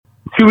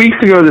2 weeks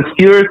ago, the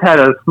Steelers had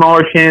a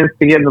smaller chance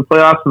to get in the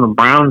playoffs than the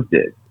Browns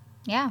did.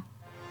 Yeah.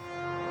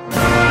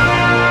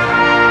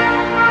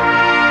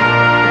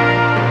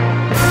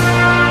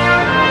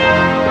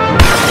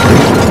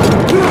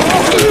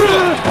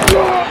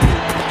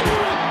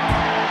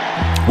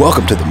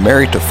 Welcome to the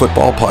Married to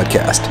Football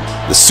podcast,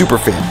 the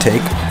superfan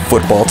take of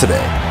football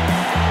today.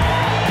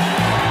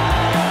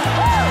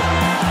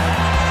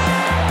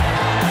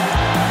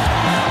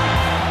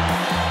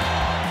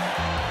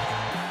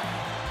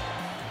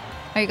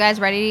 Are you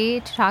guys ready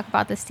to talk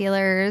about the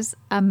Steelers'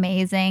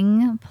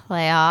 amazing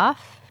playoff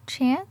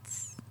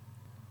chance?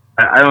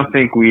 I don't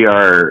think we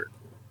are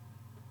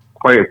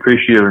quite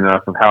appreciative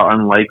enough of how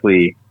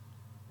unlikely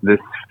this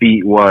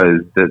feat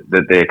was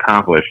that they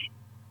accomplished.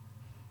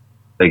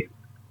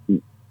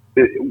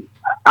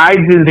 I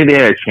didn't think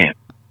they had a chance.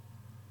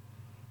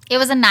 It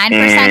was a 9%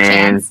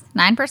 chance.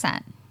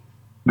 9%.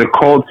 The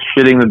Colts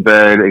shitting the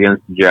bed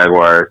against the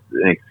Jaguars,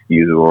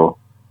 inexcusable.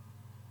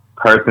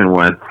 Carson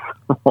Wentz,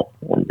 oh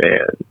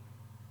man.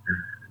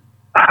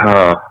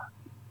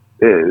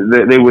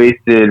 They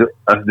wasted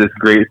this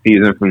great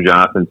season from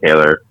Jonathan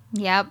Taylor.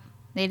 Yep,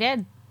 they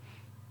did.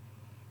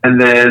 And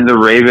then the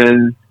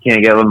Ravens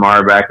can't get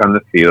Lamar back on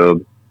the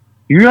field.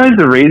 You realize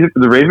the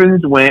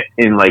Ravens went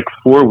in like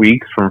 4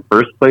 weeks from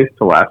first place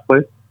to last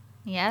place?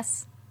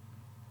 Yes.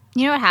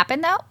 You know what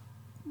happened though?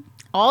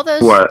 All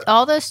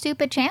those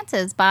stupid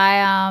chances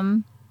by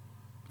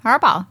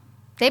Harbaugh.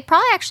 They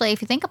probably actually,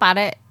 if you think about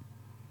it,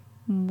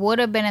 would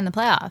have been in the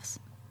playoffs.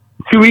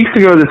 2 weeks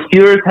ago, the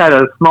Steelers had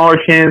a smaller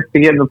chance to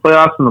get in the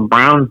playoffs than the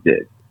Browns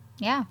did.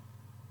 Yeah.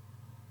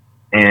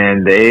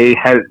 And they're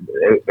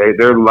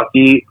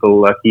the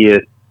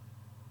luckiest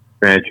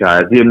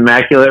franchise. The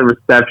Immaculate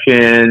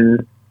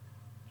Reception,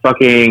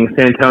 fucking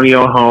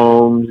Santonio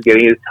Holmes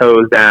getting his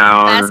toes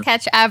down. Best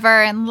catch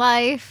ever in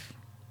life.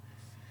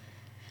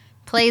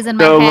 Plays in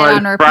my head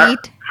on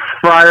repeat.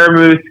 Fryer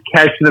Moose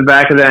catch in the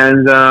back of the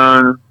end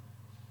zone.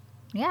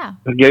 Yeah.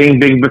 Getting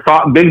Big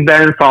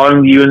Ben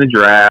following you in the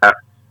draft.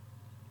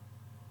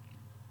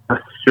 A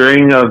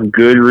string of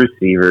good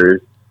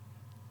receivers.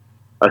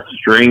 A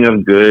string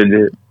of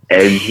good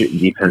edge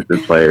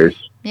defensive players.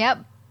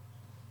 Yep.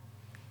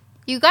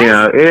 You guys,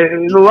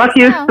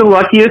 the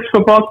luckiest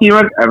football team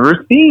I've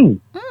ever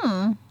seen.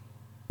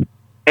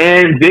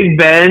 And Big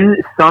Ben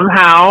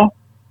somehow,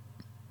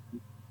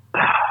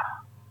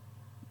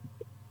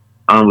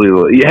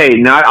 unbelievable.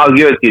 Hey, I'll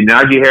give it to you.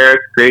 Najee Harris,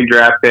 great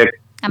draft pick,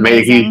 amazing.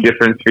 Made a huge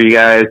difference for you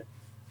guys.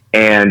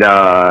 And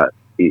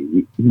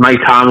Mike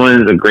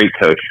Tomlin is a great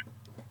coach.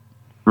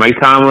 Mike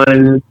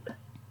Tomlin,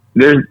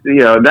 there's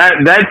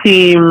that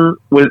team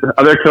with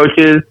other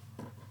coaches.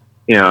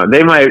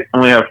 They might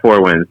only have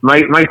 4 wins.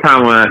 Mike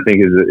Tomlin, I think,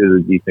 is a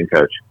decent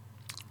coach.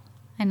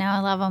 I know. I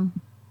love him.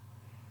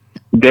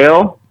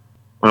 Dale,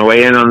 want to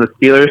weigh in on the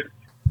Steelers?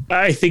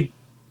 I think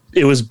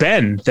it was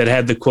Ben that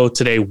had the quote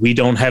today, "We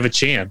don't have a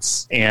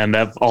chance." And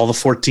of all the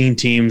 14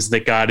 teams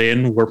that got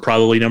in, we're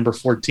probably number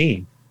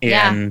 14.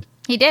 And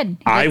he did.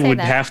 I'd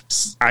have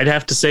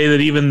to say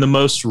that even the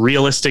most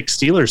realistic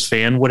Steelers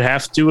fan would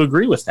have to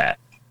agree with that,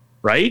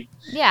 right?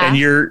 Yeah. And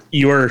you're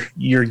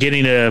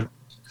getting a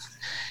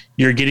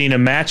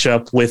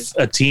matchup with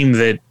a team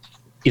that,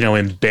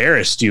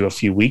 embarrassed you a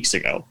few weeks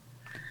ago.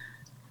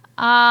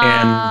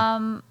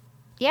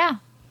 Yeah.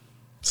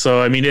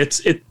 So, I mean,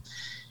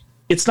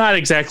 it's not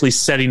exactly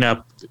setting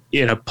up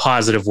in a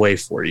positive way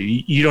for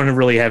you. You don't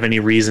really have any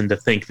reason to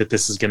think that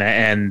this is going to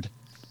end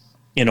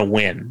in a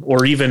win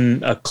or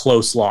even a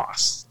close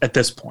loss at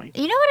this point.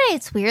 You know what?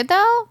 It's weird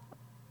though.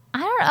 I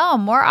don't know.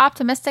 I'm more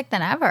optimistic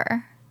than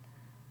ever.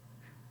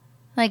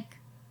 Like,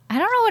 I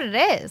don't know what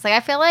it is. Like, I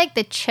feel like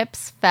the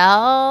chips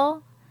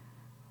fell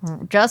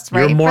just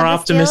right. You're more for the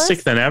optimistic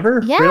Steelers. than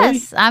ever? Yes,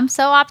 really? I'm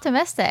so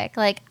optimistic.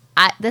 Like,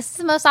 this is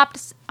the most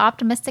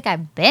optimistic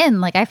I've been.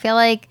 Like, I feel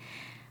like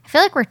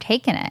we're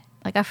taking it.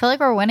 Like, I feel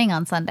like we're winning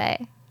on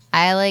Sunday.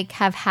 I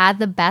have had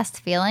the best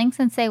feeling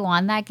since they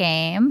won that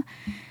game,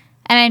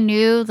 and I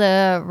knew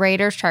the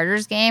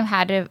Raiders-Chargers game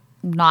had to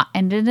not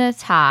end in a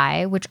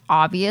tie, which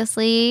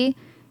obviously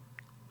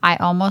I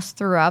almost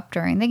threw up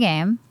during the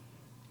game.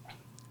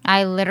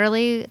 I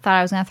literally thought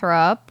I was going to throw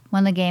up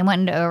when the game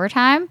went into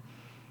overtime.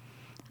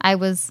 I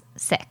was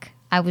sick.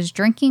 I was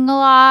drinking a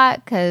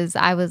lot because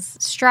I was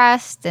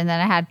stressed, and then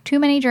I had too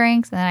many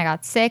drinks, and then I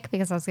got sick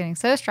because I was getting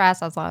so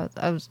stressed. I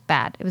was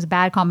bad. It was a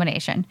bad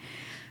combination.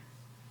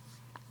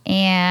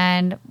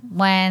 And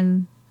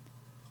when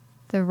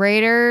the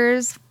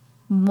Raiders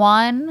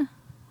won,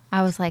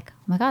 I was like,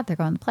 oh my God, they're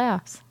going to the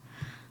playoffs.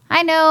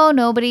 I know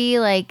nobody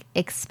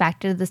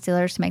expected the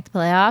Steelers to make the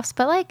playoffs,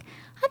 but I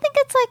think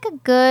it's a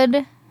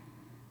good,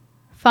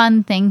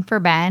 fun thing for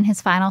Ben,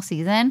 his final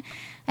season.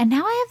 And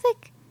now I have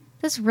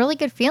this really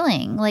good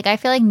feeling. I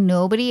feel like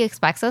nobody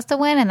expects us to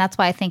win, and that's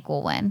why I think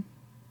we'll win.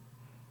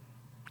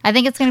 I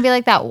think it's going to be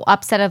that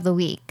upset of the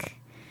week.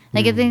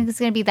 I think it's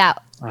going to be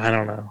that. I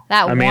don't know.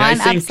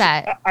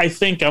 Upset. I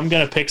think I'm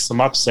going to pick some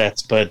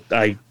upsets, but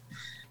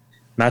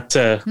not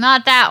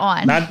that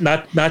one.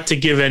 Not to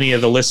give any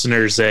of the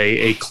listeners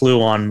a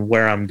clue on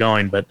where I'm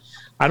going, but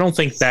I don't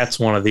think that's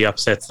one of the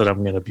upsets that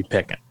I'm going to be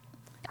picking.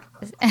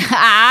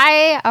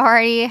 I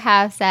already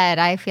have said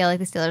I feel like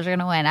the Steelers are going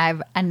to win.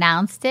 I've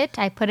announced it.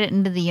 I put it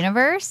into the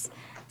universe.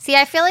 See,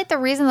 I feel like the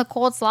reason the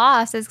Colts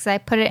lost is because I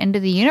put it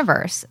into the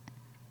universe.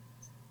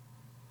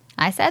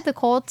 I said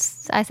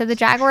the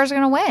Jaguars are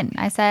going to win.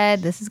 I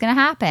said this is going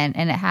to happen,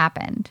 and it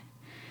happened.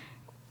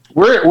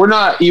 We're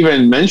not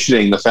even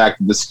mentioning the fact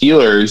that the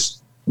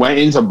Steelers went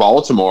into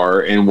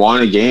Baltimore and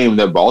won a game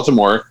that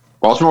Baltimore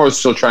was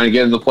still trying to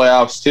get in the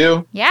playoffs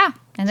too. Yeah,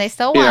 and they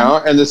still won. You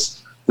know, and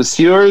the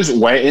Steelers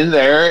went in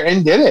there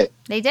and did it.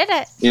 They did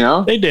it. You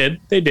know, they did.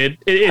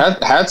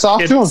 Hats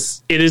off to them.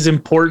 It is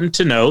important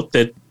to note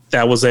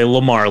that was a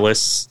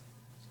Lamarless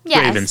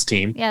Ravens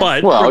team, yes.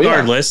 but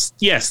regardless,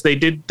 yes, they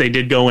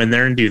did go in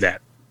there and do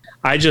that.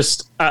 I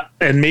just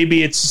and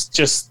maybe it's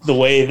just the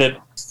way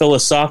that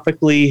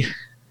philosophically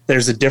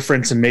there's a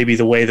difference in maybe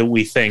the way that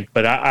we think.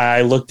 But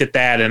I looked at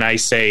that and I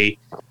say,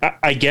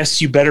 I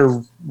guess you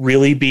better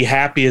really be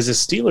happy as a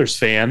Steelers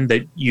fan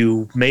that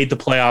you made the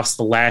playoffs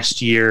the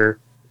last year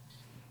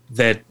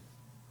the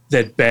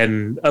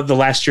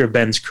last year of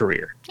Ben's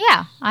career.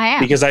 Yeah, I am.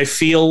 Because I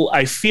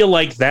feel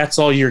like that's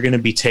all you're going to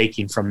be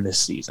taking from this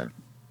season.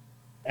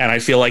 And I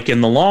feel like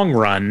in the long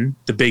run,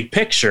 the big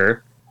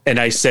picture, and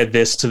I said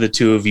this to the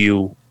two of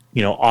you,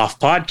 off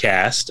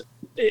podcast,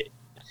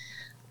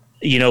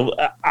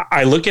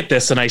 I look at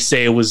this and I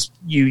say it was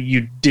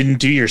you didn't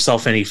do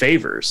yourself any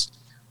favors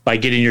by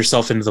getting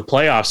yourself into the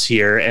playoffs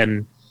here.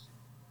 And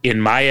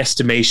in my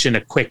estimation,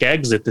 a quick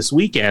exit this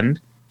weekend,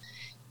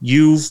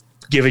 you've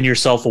given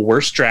yourself a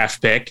worse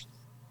draft pick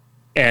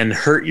and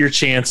hurt your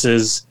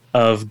chances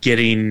of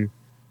getting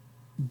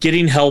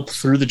help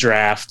through the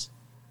draft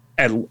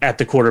at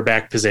the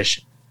quarterback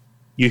position.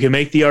 You can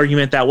make the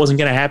argument that wasn't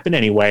going to happen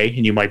anyway,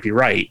 and you might be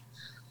right.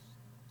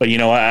 But,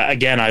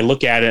 again, I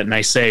look at it and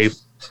I say,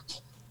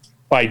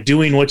 by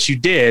doing what you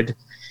did,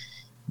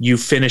 you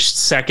finished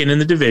second in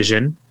the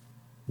division,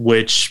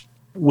 which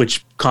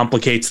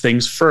complicates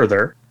things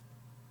further.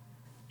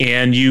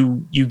 And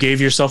you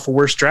gave yourself a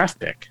worse draft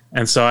pick.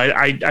 And so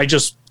I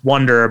just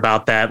wonder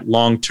about that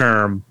long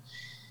term,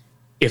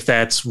 if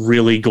that's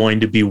really going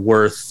to be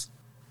worth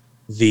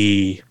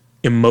the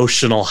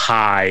emotional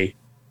high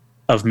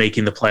of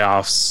making the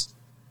playoffs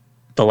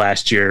the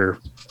last year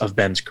of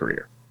Ben's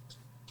career.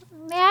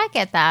 Yeah, I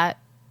get that.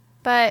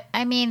 But,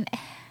 I mean,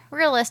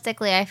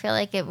 realistically, I feel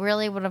like it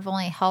really would have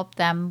only helped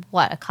them,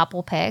 a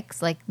couple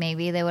picks? Like,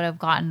 maybe they would have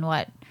gotten,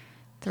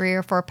 3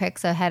 or 4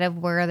 picks ahead of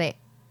where they...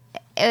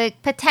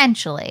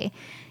 potentially.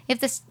 If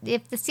the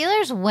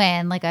Steelers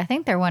win, I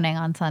think they're winning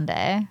on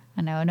Sunday.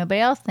 I know nobody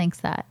else thinks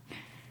that.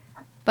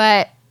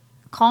 But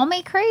call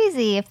me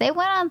crazy. If they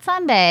win on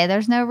Sunday,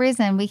 there's no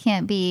reason we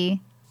can't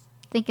be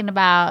thinking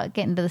about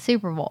getting to the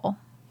Super Bowl.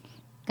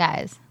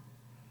 Guys,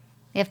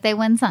 if they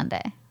win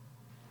Sunday.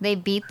 They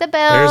beat the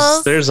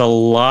Bills. There's a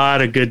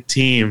lot of good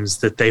teams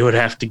that they would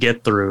have to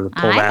get through to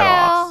pull that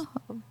off.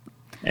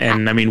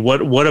 And I mean,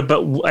 what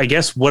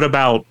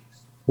about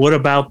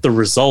the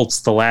results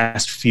the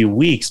last few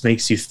weeks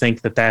makes you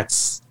think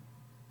that's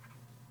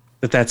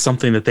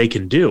something that they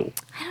can do?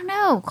 I don't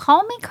know.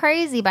 Call me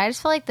crazy, but I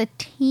just feel like the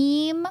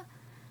team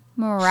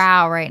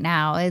morale right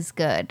now is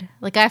good.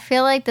 I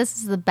feel like this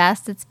is the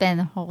best it's been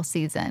the whole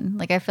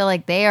season. I feel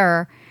like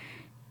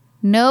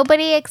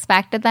nobody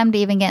expected them to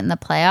even get in the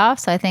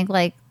playoffs. So I think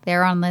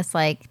they're on this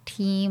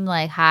team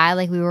high,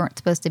 we weren't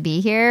supposed to be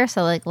here.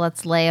 So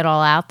let's lay it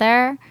all out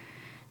there.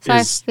 So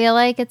I feel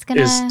like it's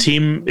gonna.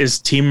 Is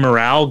team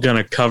morale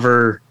gonna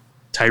cover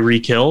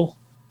Tyreek Hill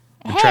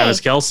and Travis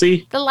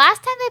Kelce? The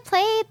last time they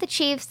played the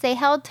Chiefs, they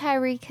held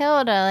Tyreek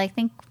Hill to I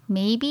think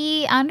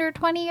maybe under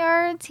 20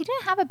 yards. He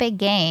didn't have a big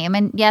game,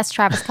 and yes,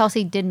 Travis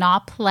Kelce did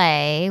not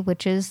play,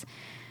 which is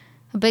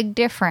a big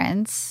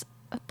difference.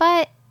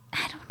 But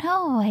I don't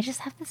know. I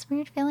just have this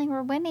weird feeling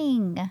we're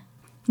winning.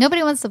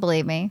 Nobody wants to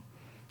believe me.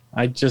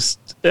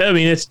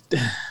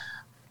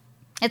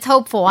 It's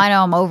hopeful. I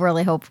know I'm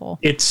overly hopeful.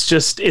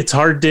 It's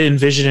hard to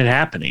envision it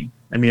happening.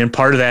 I mean, and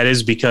part of that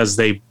is because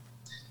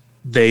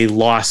they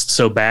lost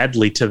so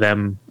badly to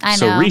them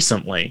so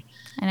recently.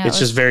 I know. It's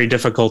just very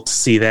difficult to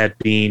see that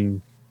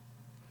being,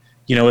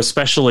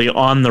 especially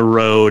on the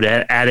road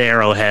at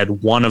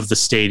Arrowhead, one of the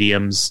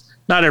stadiums.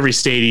 Not every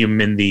stadium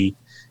in the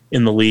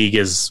league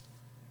is,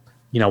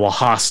 a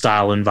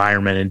hostile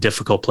environment and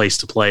difficult place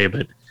to play.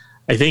 But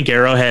I think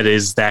Arrowhead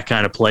is that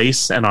kind of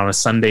place. And on a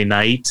Sunday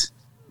night.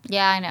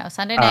 Yeah, I know.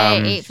 Sunday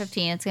night,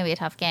 8:15. It's going to be a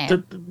tough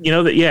game.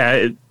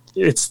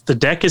 It's the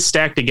deck is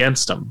stacked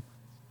against them.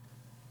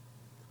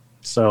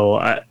 So,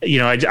 I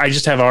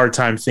just have a hard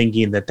time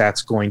thinking that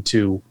that's going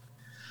to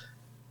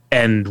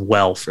end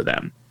well for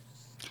them.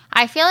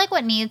 I feel like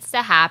what needs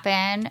to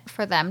happen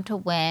for them to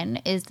win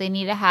is they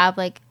need to have,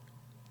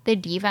 the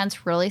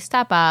defense really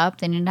step up.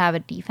 They need to have a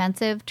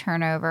defensive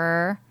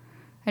turnover,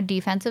 a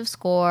defensive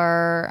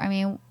score. I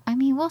mean,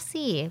 we'll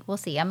see. We'll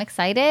see. I'm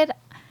excited.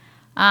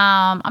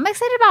 I'm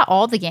excited about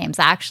all the games,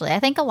 actually. I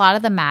think a lot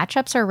of the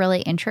matchups are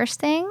really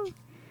interesting.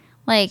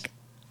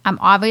 I'm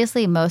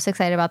obviously most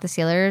excited about the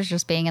Steelers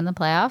just being in the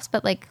playoffs,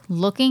 but like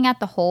looking at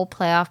the whole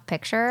playoff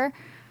picture,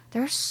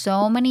 there's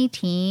so many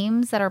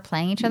teams that are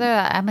playing each other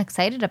that I'm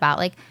excited about.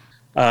 Like,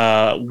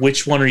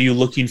 which one are you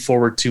looking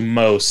forward to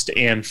most?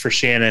 And for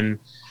Shannon,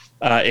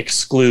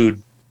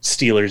 exclude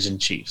Steelers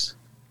and Chiefs.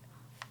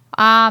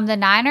 the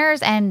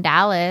Niners and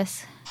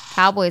Dallas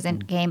Cowboys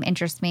game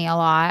interests me a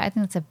lot. I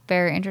think it's a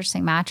very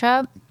interesting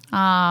matchup.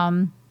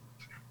 I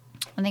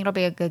think it'll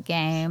be a good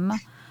game.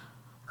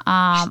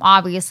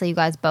 Obviously, you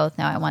guys both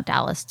know I want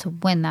Dallas to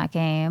win that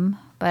game,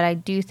 but I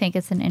do think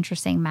it's an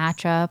interesting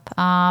matchup.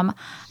 I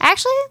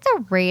actually think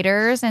the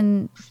Raiders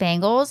and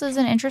Bengals is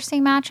an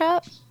interesting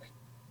matchup.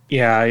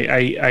 Yeah,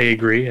 I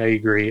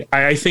agree.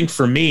 I think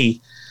for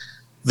me,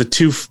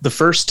 the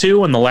first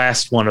two and the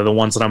last one are the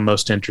ones that I'm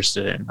most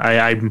interested in.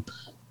 I'm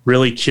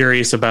really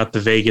curious about the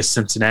Vegas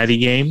Cincinnati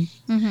game,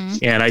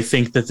 and I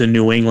think that the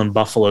New England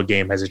Buffalo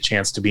game has a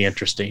chance to be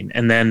interesting.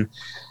 And then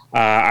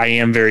I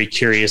am very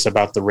curious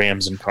about the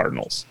Rams and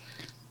Cardinals.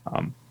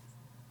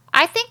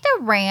 I think the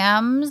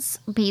Rams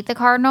beat the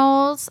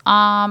Cardinals.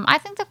 I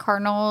think the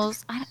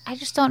Cardinals, I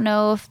just don't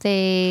know if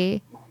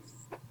they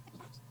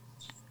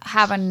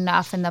have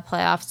enough in the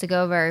playoffs to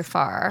go very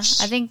far.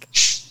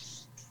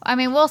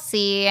 We'll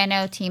see. I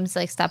know teams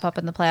like step up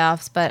in the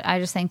playoffs, but I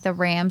just think the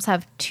Rams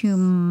have too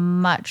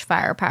much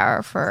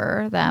firepower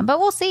for them. But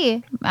we'll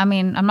see. I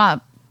mean, I'm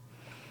not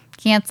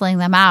canceling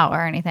them out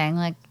or anything.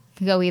 Like, it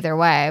could go either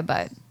way,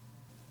 but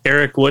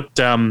Eric, which of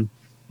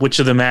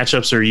the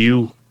matchups are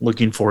you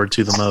looking forward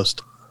to the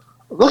most?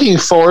 Looking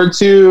forward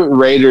to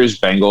Raiders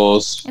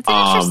Bengals. It's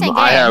an interesting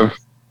game.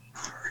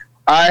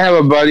 I have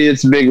a buddy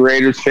that's a big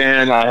Raiders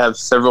fan. I have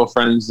several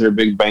friends that are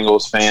big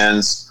Bengals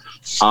fans.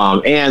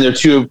 And they're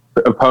two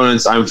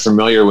opponents I'm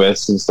familiar with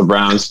since the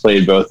Browns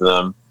played both of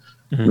them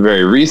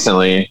very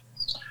recently.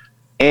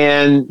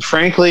 And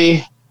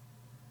frankly,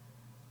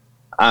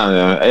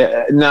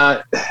 I don't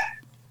know.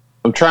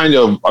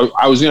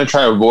 I was going to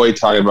try to avoid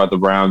talking about the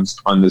Browns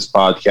on this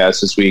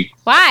podcast this week.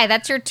 Why?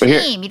 That's your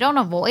team. You don't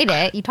avoid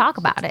it. You talk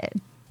about it.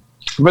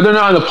 But they're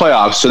not in the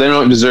playoffs, so they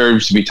don't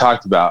deserve to be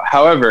talked about.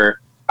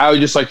 However, I would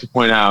just like to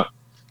point out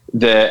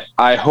that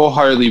I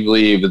wholeheartedly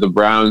believe that the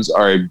Browns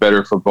are a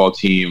better football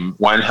team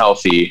when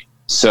healthy.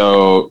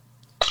 So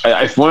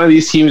if one of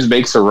these teams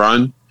makes a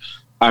run,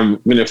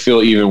 I'm going to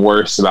feel even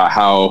worse about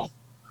how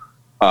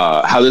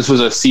this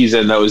was a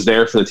season that was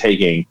there for the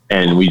taking,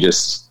 and we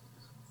just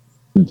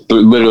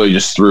literally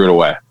just threw it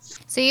away.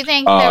 So you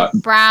think the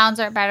Browns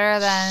are better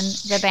than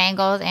the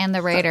Bengals and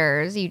the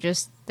Raiders? You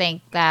just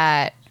think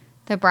that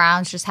the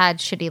Browns just had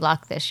shitty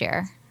luck this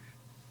year?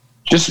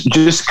 Just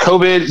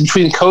COVID,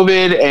 between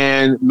COVID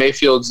and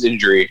Mayfield's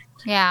injury.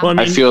 Yeah. Well,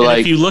 I feel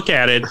like if you look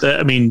at it,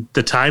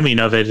 the timing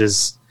of it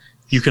is,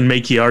 you can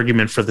make the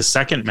argument for the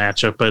second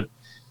matchup, but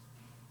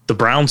the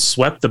Browns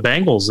swept the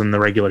Bengals in the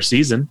regular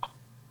season.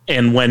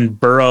 And when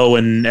Burrow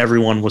and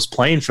everyone was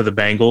playing for the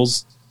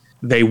Bengals,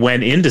 they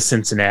went into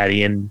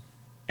Cincinnati and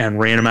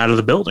ran them out of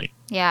the building.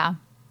 Yeah.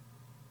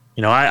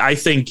 I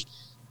think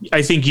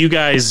you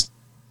guys,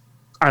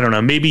 I don't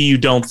know, maybe you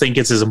don't think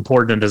it's as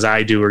important as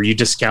I do, or you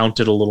discount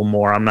it a little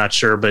more. I'm not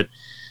sure, but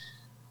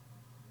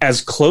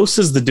as close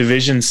as the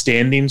division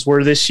standings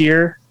were this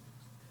year,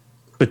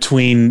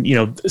 between,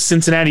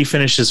 Cincinnati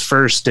finishes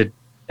first at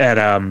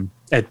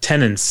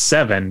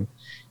 10-7,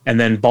 and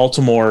then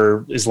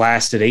Baltimore is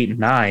last at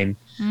 8-9.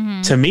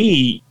 To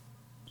me,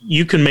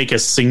 you can make a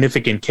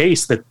significant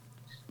case that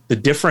the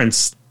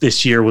difference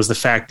this year was the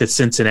fact that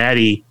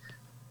Cincinnati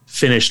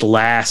finished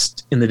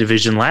last in the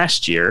division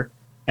last year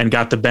and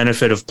got the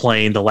benefit of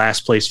playing the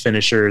last place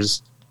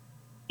finishers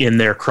in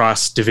their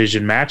cross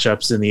division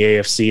matchups in the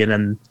AFC and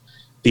then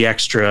the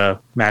extra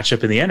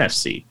matchup in the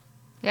NFC.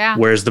 Yeah.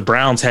 Whereas the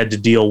Browns had to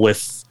deal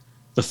with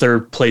the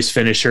third place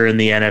finisher in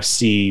the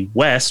NFC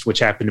West, which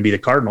happened to be the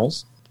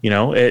Cardinals,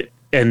 the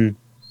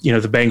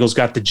Bengals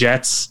got the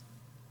Jets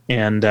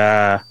and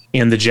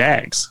the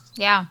Jags.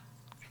 Yeah.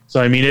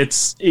 So,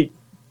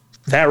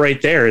 that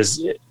right there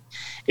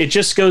it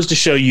just goes to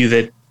show you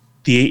that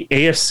the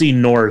AFC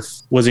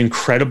North was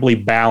incredibly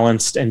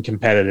balanced and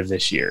competitive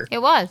this year.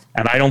 It was.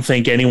 And I don't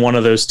think any one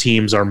of those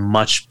teams are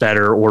much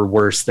better or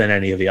worse than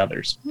any of the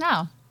others.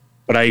 No.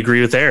 But I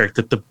agree with Eric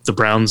that the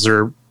Browns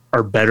are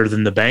better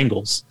than the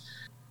Bengals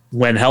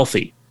when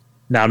healthy.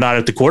 Now, not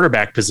at the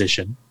quarterback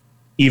position.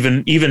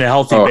 Even a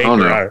healthy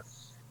Baker,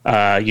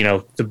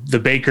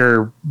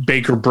 the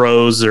Baker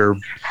Bros or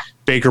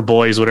Baker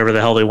Boys, whatever the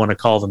hell they want to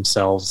call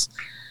themselves.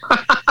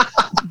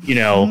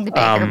 The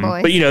Baker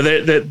Boys.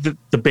 But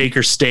the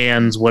Baker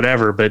stands,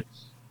 whatever. But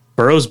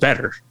Burrow's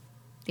better.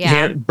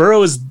 Yeah.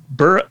 Burrow,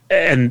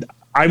 and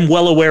I'm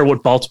well aware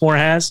what Baltimore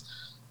has.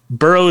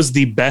 Burrow is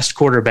the best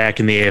quarterback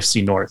in the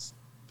AFC North,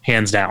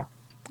 hands down.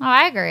 Oh,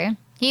 I agree.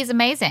 He's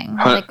amazing.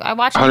 I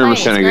watch him play.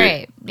 He's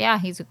great. Yeah,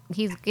 he's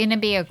going to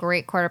be a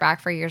great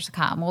quarterback for years to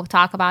come. We'll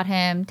talk about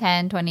him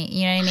 10, 20,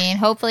 you know what I mean?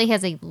 Hopefully he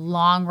has a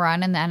long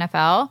run in the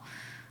NFL.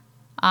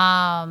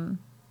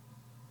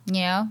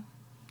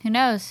 Who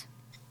knows?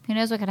 Who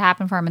knows what could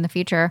happen for him in the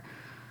future?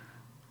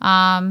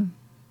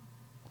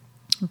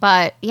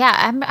 But yeah,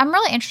 I'm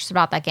really interested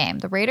about that game.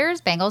 The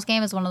Raiders Bengals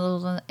game is one of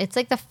those. It's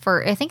like the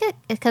first. I think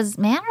because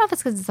man, I don't know if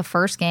it's because it's the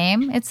first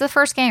game. It's the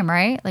first game,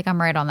 right? Like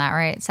I'm right on that,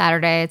 right?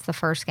 Saturday, it's the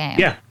first game.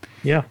 Yeah,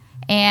 yeah.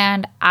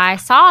 And I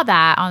saw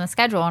that on the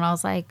schedule, and I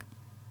was like,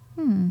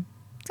 it's gonna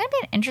be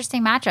an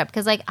interesting matchup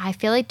because like I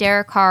feel like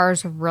Derek Carr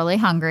is really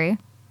hungry.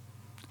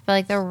 I feel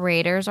like the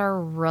Raiders are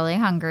really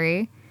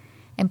hungry,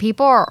 and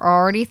people are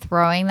already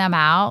throwing them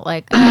out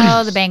like,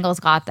 oh, the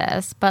Bengals got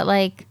this, but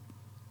like.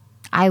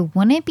 I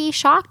wouldn't be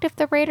shocked if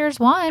the Raiders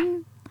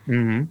won.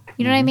 Mm-hmm.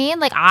 You know what I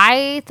mean? Like,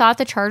 I thought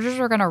the Chargers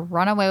were going to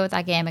run away with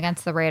that game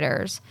against the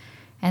Raiders.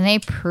 And they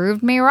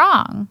proved me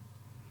wrong.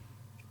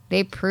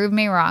 They proved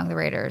me wrong, the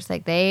Raiders.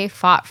 Like, they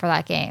fought for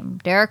that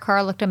game. Derek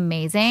Carr looked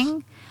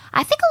amazing.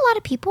 I think a lot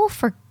of people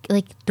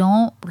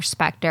don't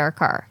respect Derek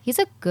Carr. He's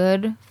a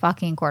good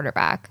fucking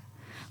quarterback.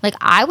 Like,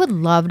 I would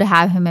love to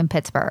have him in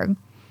Pittsburgh.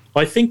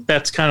 Well, I think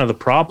that's kind of the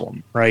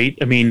problem, right?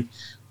 I mean,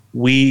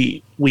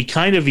 we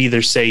kind of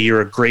either say you're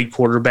a great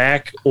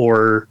quarterback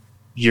or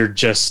you're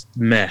just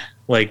meh.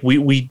 Like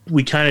we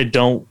kind of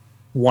don't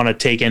want to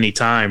take any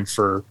time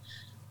for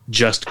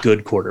just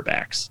good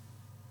quarterbacks.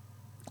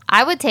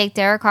 I would take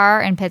Derek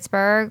Carr in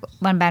Pittsburgh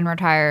when Ben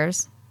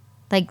retires,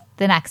 like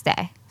the next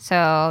day.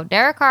 So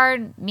Derek Carr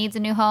needs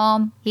a new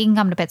home. He can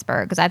come to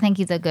Pittsburgh because I think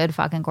he's a good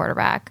fucking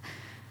quarterback.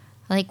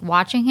 Like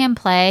watching him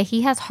play,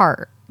 he has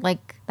heart.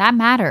 Like that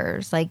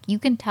matters. Like you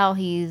can tell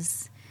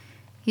he's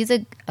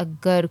a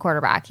good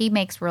quarterback. He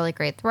makes really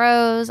great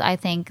throws. I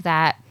think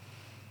that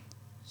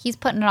he's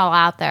putting it all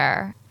out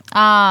there.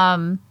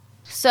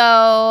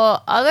 So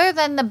other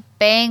than the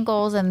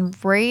Bengals and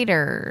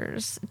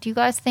Raiders, what do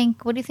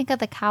you think of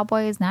the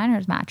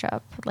Cowboys-Niners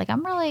matchup? Like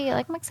I'm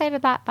excited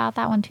about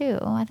that one too.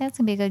 I think it's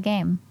gonna be a good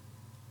game.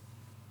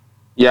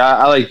 Yeah,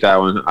 I like that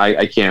one.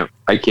 I can't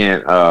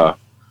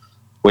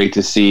wait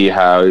to see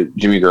how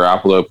Jimmy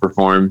Garoppolo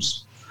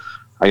performs.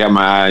 I got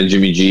my eye on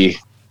Jimmy G.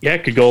 Yeah,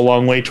 it could go a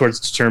long way towards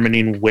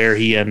determining where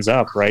he ends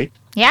up, right?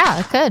 Yeah,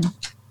 it could.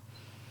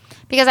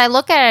 Because I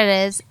look at it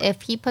as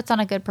if he puts on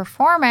a good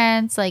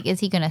performance, like,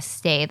 is he going to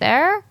stay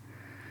there?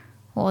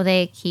 Will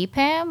they keep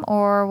him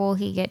or will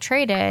he get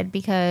traded?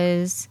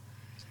 Because,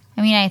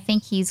 I mean, I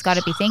think he's got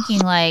to be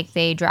thinking, like,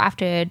 they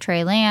drafted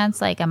Trey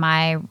Lance. Like,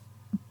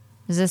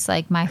 is this,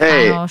 like, my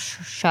final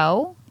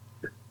show?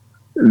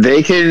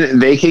 They can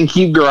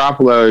keep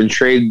Garoppolo and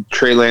trade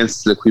Trey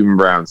Lance to the Cleveland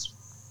Browns.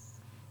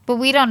 But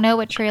we don't know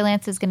what Trey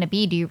Lance is going to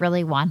be. Do you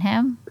really want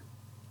him?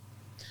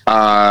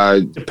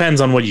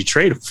 Depends on what you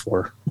trade him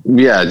for.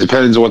 Yeah, it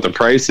depends on what the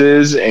price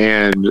is,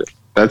 and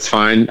that's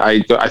fine.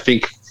 I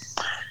think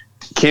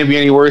it can't be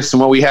any worse than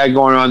what we had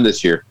going on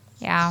this year.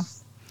 Yeah.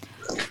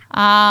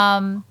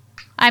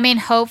 I mean,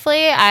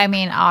 hopefully,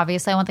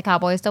 obviously I want the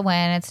Cowboys to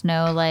win. It's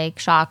no, like,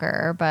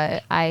 shocker,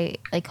 but I,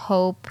 like,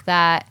 hope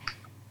that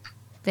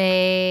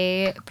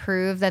they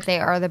prove that they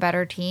are the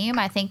better team.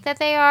 I think that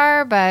they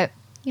are, but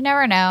you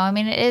never know. I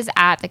mean, it is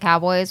at the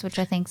Cowboys, which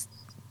I think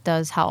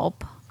does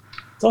help.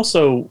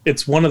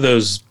 It's one of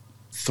those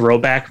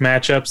throwback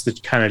matchups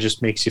that kind of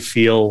just makes you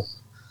feel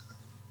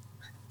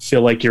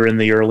like you're in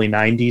the early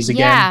 90s again.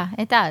 Yeah,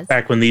 it does.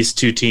 Back when these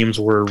two teams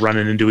were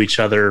running into each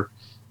other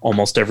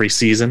almost every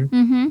season.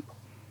 Mm-hmm.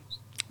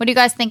 What do you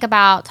guys think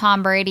about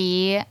Tom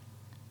Brady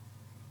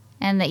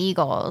and the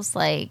Eagles?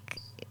 Like,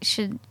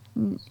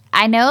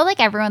 I know, like,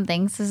 everyone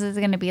thinks this is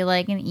going to be,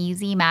 like, an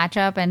easy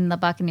matchup and the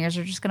Buccaneers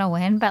are just going to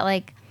win, but,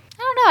 like, I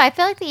don't know. I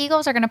feel like the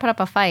Eagles are going to put up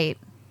a fight.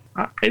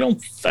 I don't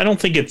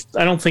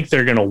think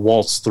they're going to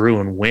waltz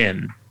through and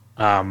win.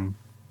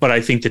 But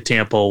I think that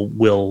Tampa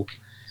will.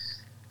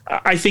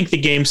 I think the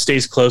game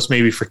stays close,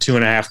 maybe for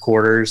 2.5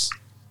 quarters,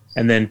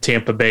 and then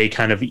Tampa Bay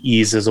kind of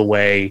eases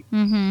away.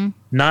 Mm-hmm.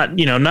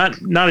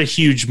 Not a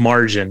huge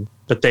margin,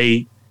 but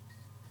they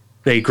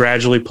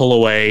gradually pull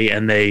away,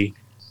 and they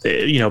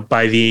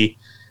by the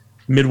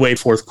midway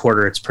fourth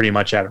quarter, it's pretty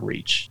much out of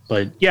reach.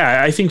 But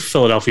yeah, I think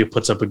Philadelphia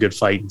puts up a good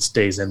fight and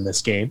stays in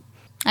this game.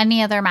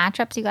 Any other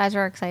matchups you guys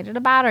are excited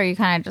about, or you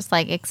kind of just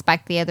like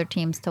expect the other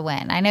teams to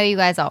win? I know you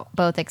guys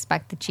both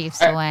expect the Chiefs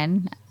to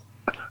win.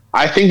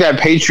 I think that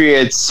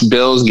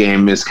Patriots-Bills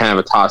game is kind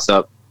of a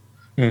toss-up,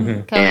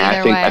 and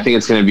I think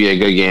it's going to be a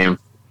good game.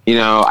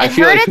 I I've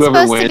feel heard like it's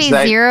whoever supposed to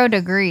wins be 0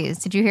 degrees.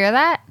 Did you hear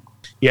that?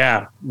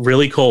 Yeah,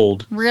 really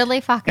cold. Really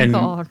fucking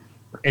cold.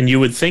 And you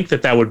would think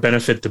that would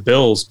benefit the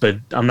Bills, but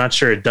I'm not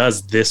sure it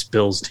does this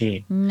Bills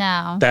team.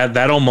 No.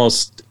 That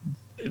almost,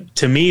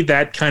 to me,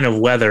 that kind of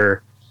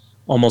weather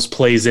almost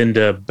plays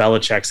into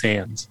Belichick's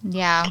hands.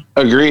 Yeah.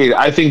 Agreed.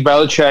 I think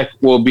Belichick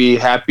will be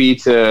happy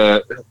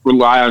to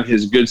rely on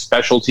his good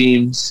special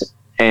teams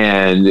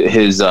and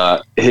his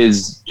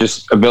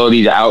just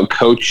ability to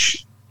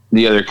out-coach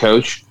the other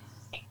coach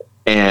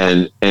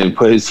and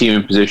put his team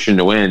in position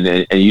to win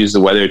and use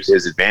the weather to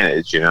his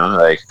advantage,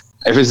 Like,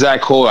 if it's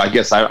that cold, I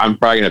guess I'm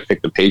probably going to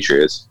pick the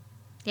Patriots.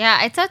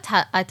 Yeah, it's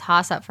a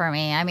toss-up for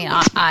me. I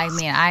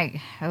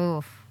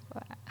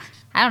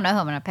don't know who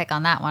I'm going to pick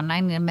on that one.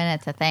 I need a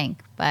minute to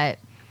think. But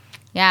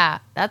Yeah,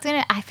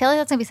 I feel like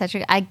that's gonna be such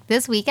a.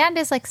 This weekend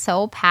is like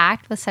so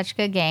packed with such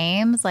good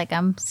games. Like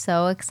I'm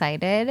so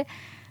excited.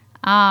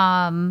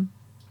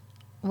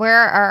 Where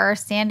are our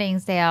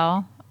standings,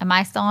 Dale? Am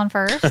I still on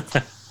first?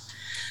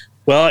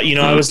 Well,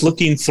 I was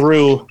looking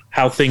through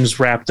how things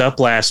wrapped up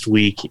last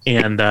week,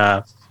 and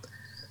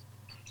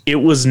it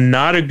was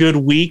not a good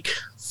week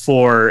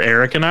for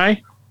Eric and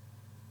I.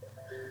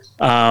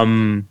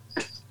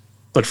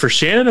 But for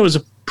Shannon, it was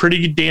a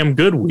pretty damn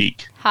good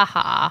week.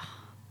 Haha.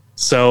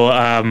 So,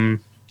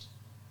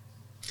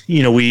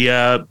 we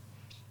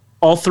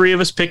all three of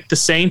us picked the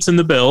Saints and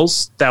the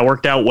Bills. That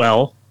worked out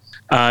well.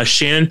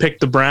 Shannon picked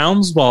the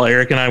Browns, while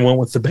Eric and I went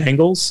with the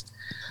Bengals.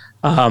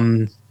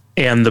 And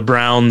the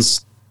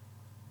Browns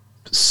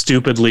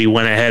stupidly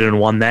went ahead and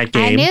won that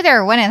game. I knew they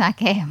were winning that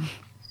game.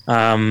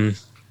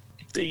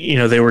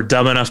 They were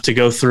dumb enough to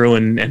go through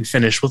and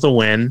finish with a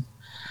win.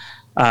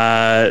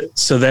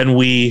 So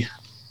then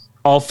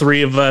all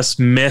three of us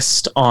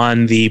missed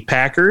on the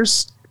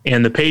Packers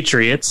and the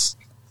Patriots,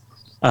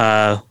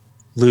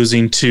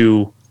 losing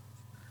to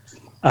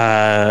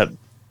the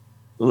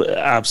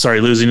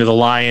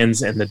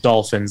Lions and the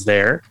Dolphins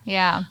there.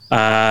 Yeah.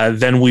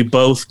 Then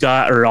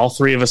all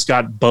three of us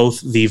got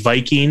both the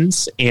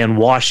Vikings and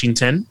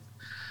Washington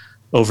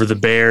over the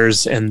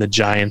Bears and the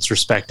Giants,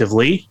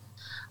 respectively.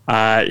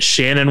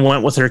 Shannon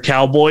went with her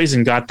Cowboys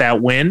and got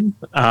that win,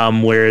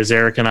 whereas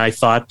Eric and I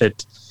thought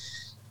that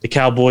the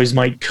Cowboys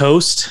might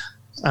coast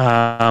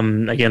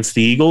against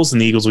the Eagles,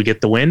 and the Eagles would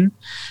get the win.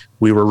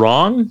 We were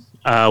wrong.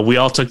 We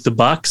all took the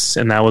Bucks,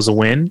 and that was a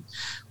win.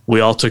 We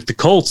all took the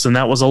Colts, and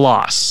that was a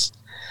loss.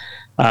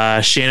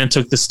 Shannon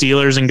took the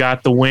Steelers and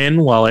got the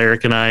win, while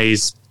Eric and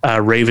I's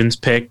Ravens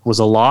pick was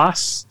a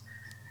loss.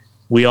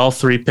 We all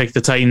three picked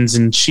the Titans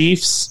and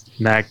Chiefs,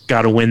 and that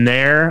got a win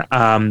there.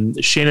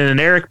 Shannon and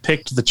Eric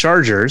picked the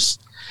Chargers,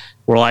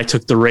 while I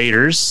took the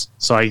Raiders,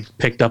 so I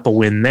picked up a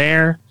win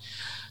there.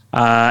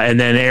 And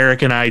then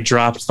Eric and I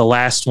dropped the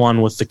last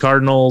one with the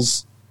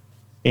Cardinals,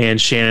 and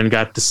Shannon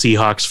got the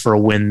Seahawks for a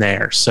win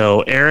there.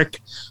 So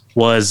Eric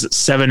was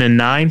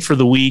 7-9 for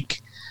the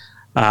week.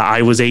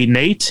 I was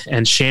 8-8,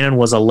 and Shannon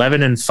was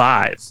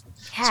 11-5.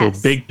 Yes. So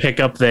big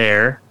pickup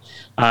there.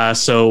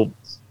 So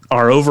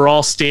our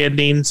overall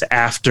standings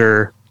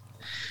after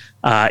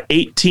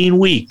 18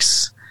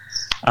 weeks,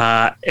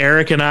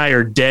 Eric and I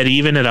are dead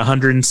even at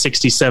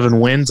 167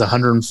 wins,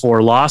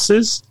 104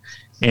 losses.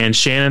 And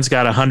Shannon's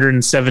got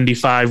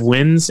 175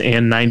 wins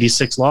and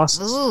 96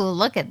 losses. Ooh,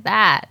 look at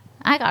that.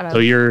 So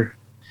you're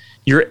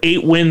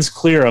 8 wins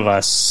clear of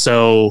us.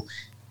 So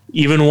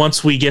even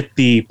once we get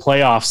the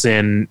playoffs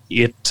in,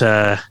 Eric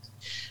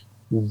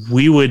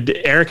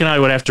and I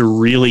would have to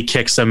really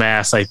kick some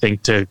ass, I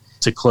think, to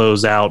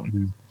close out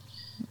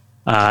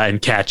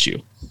and catch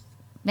you.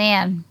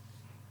 Man,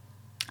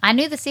 I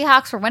knew the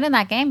Seahawks were winning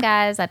that game,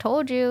 guys. I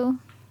told you.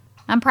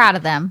 I'm proud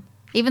of them.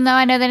 Even though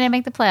I know they didn't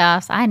make the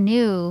playoffs, I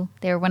knew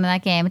they were winning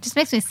that game. It just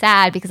makes me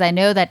sad because I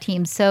know that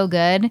team's so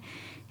good.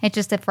 It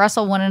just, if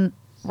Russell wouldn't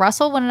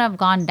have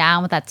gone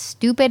down with that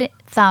stupid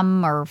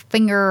thumb or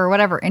finger or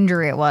whatever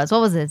injury it was.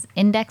 What was his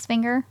index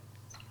finger?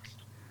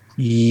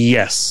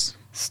 Yes.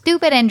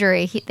 Stupid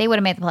injury. They would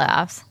have made the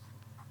playoffs.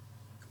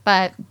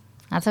 But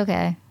that's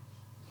okay.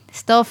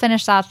 Still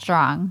finished out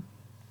strong.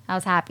 I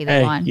was happy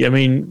they won. I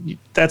mean,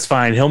 that's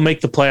fine. He'll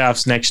make the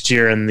playoffs next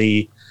year in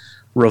the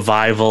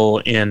revival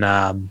in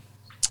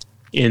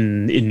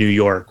New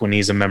York when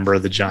he's a member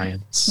of the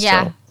Giants.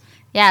 Yeah. So.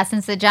 Yeah,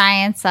 since the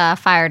Giants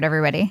fired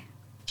everybody.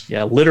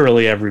 Yeah,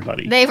 literally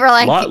everybody. They were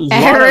like,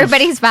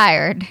 everybody's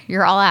fired.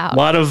 You're all out.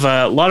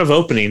 A lot of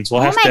openings.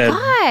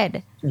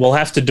 God. We'll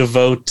have to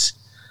devote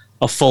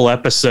a full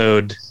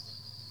episode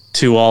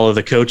to all of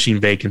the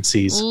coaching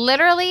vacancies.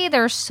 Literally,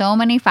 there's so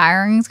many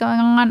firings going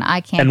on.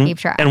 I can't keep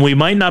track. And we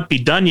might not be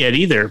done yet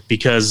either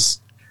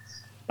because,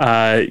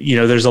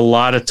 there's a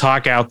lot of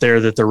talk out there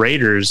that the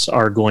Raiders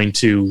are going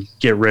to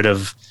get rid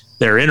of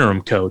their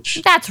interim coach.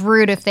 That's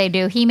rude if they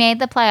do. He made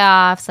the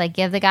playoffs. Like,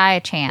 give the guy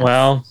a chance.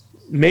 Well,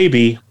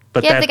 maybe,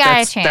 but give the guy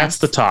a chance. That's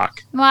the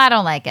talk. Well, I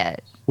don't like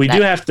it. I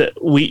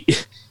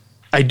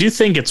do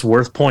think it's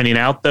worth pointing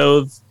out,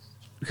 though,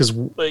 because,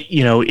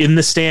 in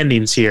the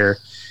standings here,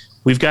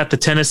 we've got the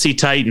Tennessee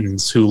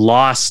Titans, who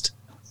lost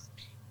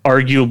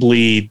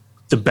arguably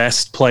the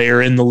best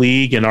player in the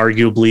league and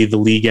arguably the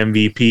league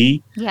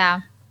MVP. Yeah.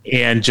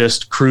 And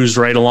just cruised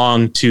right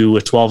along to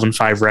a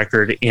 12-5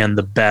 record and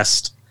the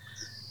best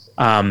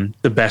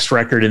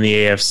record in the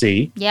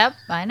AFC. Yep,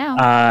 I know.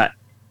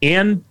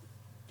 And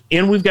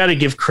we've got to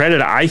give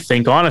credit, I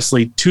think,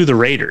 honestly, to the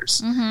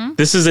Raiders. Mm-hmm.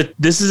 This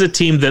is a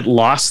team that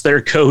lost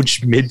their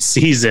coach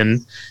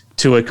mid-season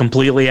to a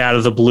completely out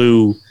of the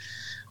blue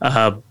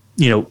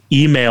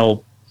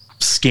email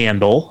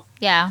scandal.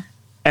 Yeah.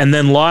 And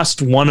then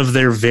lost one of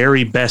their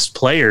very best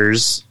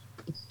players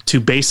to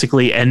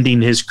basically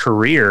ending his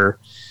career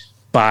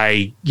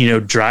by,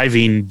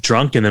 driving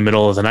drunk in the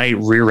middle of the night,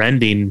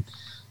 rear-ending,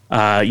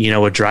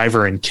 a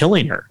driver and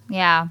killing her.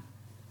 Yeah.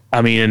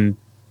 I mean,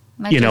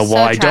 I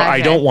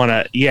don't want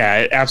to,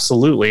 yeah,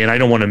 absolutely. And I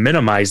don't want to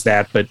minimize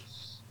that, but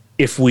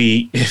if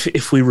we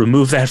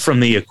remove that from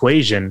the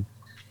equation,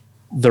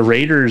 the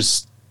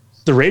Raiders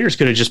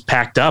could have just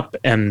packed up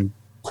and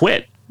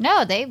quit.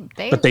 No,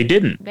 but they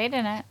didn't. They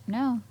didn't.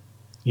 No.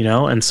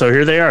 And so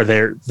here they are.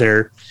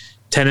 They're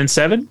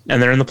 10-7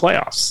 and they're in the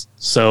playoffs.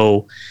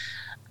 So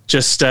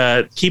just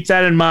keep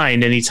that in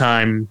mind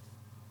anytime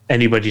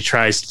anybody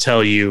tries to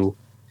tell you,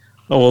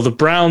 oh well, the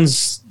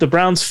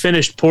Browns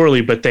finished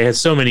poorly, but they had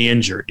so many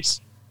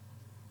injuries.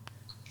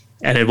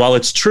 And while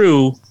it's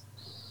true,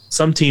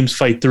 some teams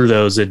fight through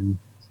those and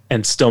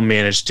still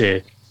manage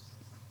to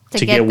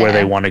get where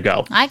they want to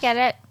go. I get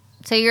it.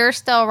 So you're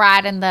still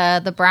riding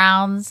the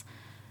Browns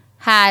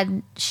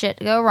had shit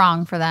go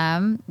wrong for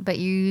them, but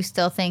you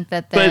still think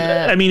that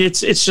But I mean,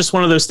 it's just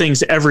one of those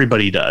things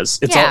everybody does.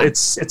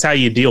 It's how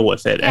you deal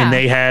with it. Yeah. And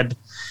they had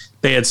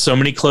so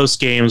many close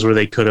games where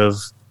they could have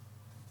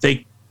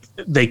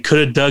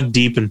dug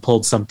deep and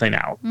pulled something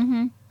out.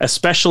 Mm-hmm.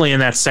 Especially in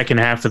that second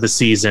half of the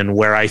season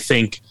where I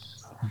think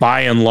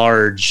by and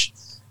large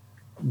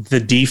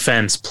the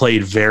defense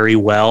played very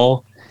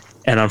well,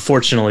 and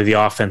unfortunately the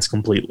offense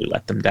completely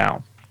let them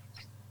down.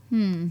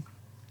 Do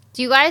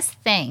you guys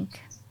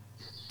think,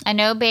 I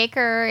know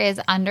Baker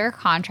is under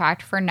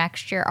contract for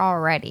next year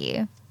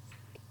already,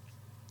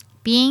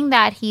 being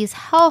that he's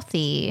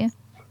healthy,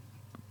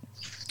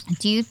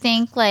 do you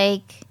think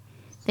like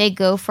they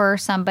go for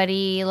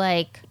somebody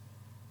like,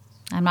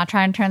 I'm not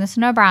trying to turn this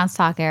into a Browns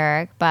talk,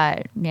 Eric,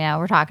 but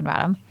we're talking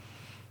about him.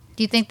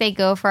 Do you think they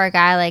go for a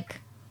guy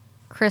like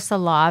Chris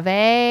Olave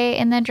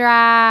in the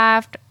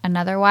draft,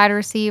 another wide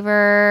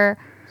receiver,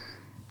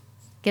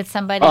 get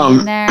somebody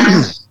in there?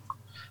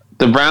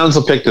 The Browns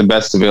will pick the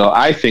best available.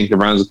 I think the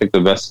Browns will pick the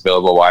best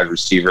available wide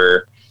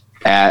receiver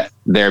at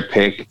their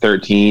pick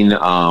 13.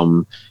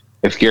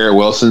 If Garrett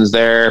Wilson's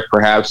there,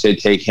 perhaps they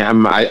take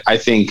him. I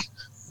think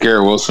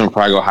Garrett Wilson will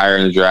probably go higher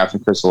in the draft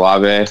than Chris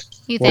Olave.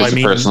 That's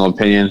a personal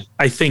opinion.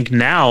 I think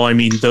now,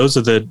 those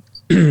are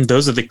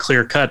the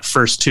clear-cut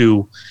first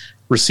two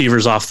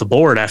receivers off the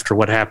board after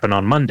what happened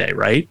on Monday,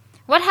 right?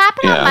 What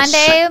happened on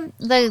Monday?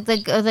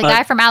 The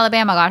guy from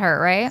Alabama got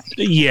hurt, right?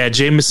 Yeah,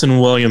 Jamison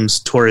Williams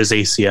tore his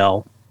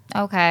ACL.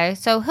 Okay,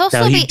 so he'll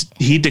still be...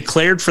 He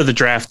declared for the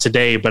draft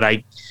today, but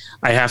I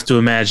have to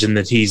imagine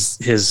that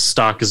his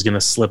stock is going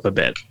to slip a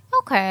bit.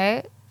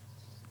 Okay.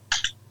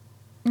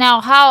 Now,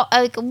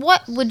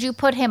 what would you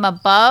put him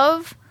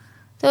above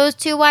those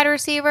two wide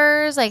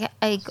receivers? I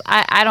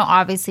don't,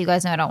 obviously you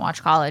guys know I don't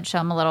watch college, so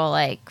I'm a little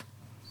like...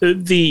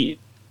 The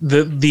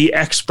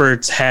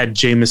experts had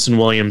Jamison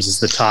Williams as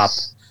the top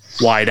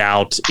wide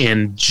out,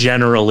 and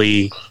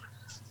generally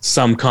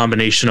some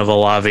combination of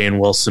Olave and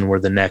Wilson were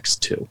the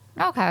next two.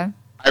 Okay.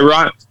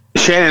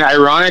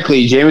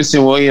 Ironically,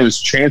 Jamison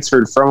Williams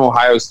transferred from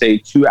Ohio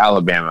State to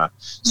Alabama.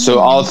 So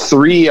all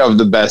three of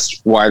the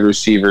best wide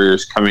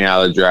receivers coming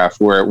out of the draft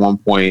were at one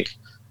point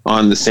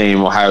on the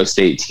same Ohio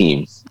State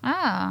team.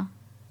 Oh,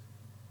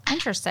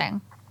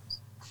 interesting.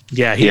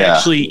 Yeah,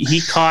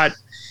 he caught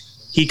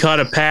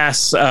a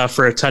pass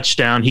for a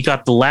touchdown. He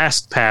got the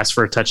last pass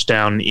for a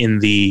touchdown in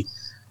the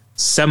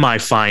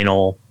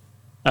semifinal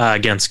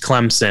against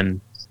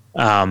Clemson,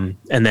 and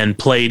then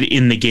played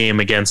in the game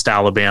against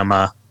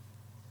Alabama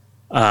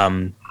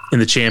in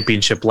the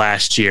championship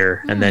last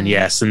year. And then,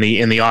 yes, in the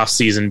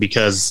offseason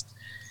because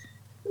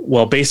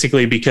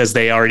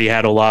they already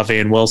had Olave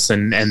and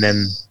Wilson, and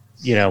then,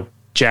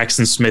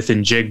 Jackson Smith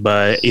and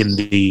Jigba in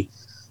the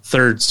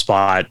third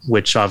spot,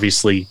 which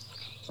obviously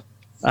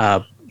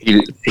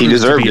he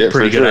deserved it.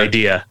 Pretty good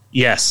idea.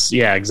 Yes.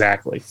 Yeah,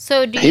 exactly.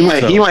 So he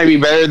might be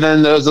better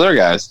than those other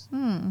guys.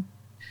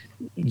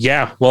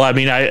 Yeah. Well,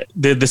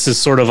 this is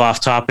sort of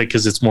off topic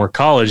because it's more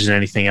college than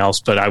anything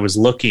else, but I was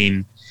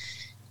looking,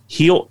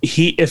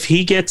 if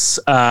he gets,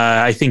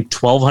 I think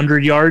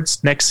 1,200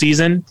 yards next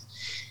season,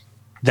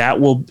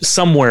 that will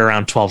somewhere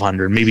around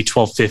 1,200, maybe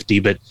 1,250,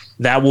 but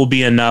that will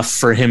be enough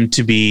for him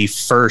to be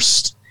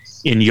first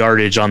in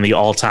yardage on the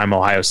all-time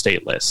Ohio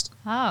State list.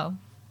 Oh.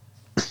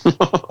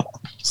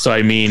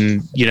 So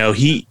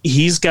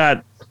he's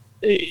got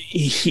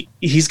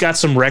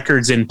some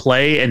records in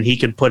play, and he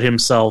could put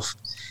himself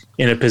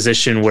in a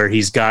position where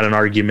he's got an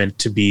argument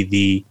to be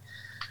the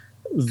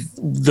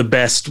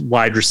best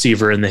wide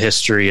receiver in the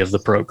history of the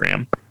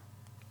program.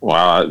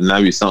 Wow,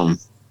 that'd be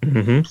something.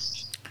 Mm-hmm.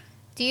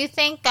 Do you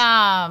think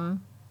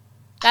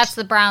that's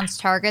the Browns'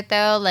 target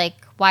though, like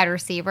wide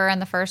receiver in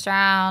the first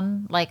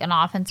round, like an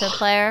offensive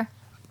player?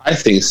 I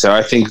think so.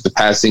 I think the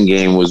passing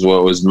game was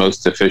what was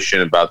most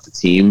efficient about the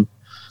team.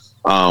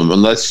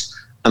 Unless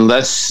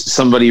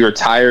somebody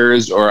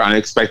retires or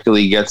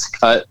unexpectedly gets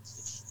cut.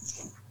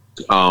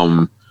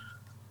 I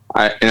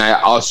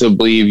also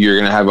believe you're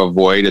going to have a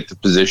void at the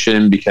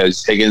position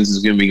because Higgins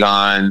is going to be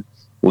gone.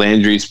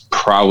 Landry's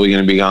probably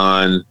going to be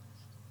gone.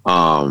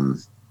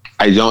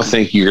 I don't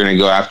think you're going to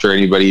go after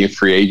anybody in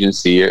free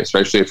agency,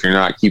 especially if you're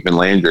not keeping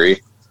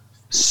Landry.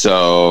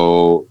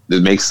 So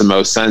it makes the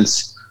most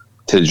sense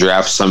to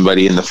draft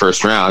somebody in the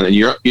first round. And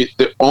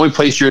the only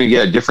place you're going to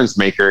get a difference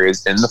maker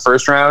is in the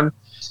first round.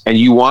 and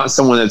you want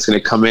someone that's going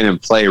to come in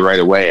and play right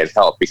away and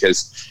help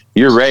because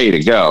you're ready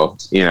to go.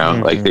 You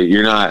know, like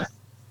you're not.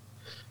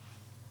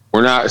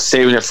 We're not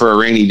saving it for a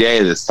rainy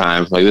day this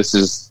time. Like this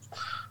is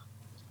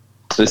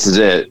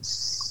it.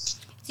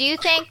 Do you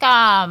think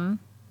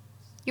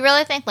you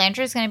really think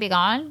Landry's going to be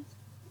gone?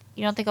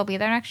 You don't think he'll be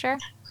there next year?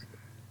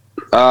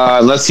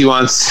 Unless he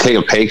wants to take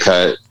a pay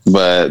cut,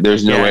 but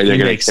there's no way they're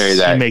going to carry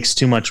that. He makes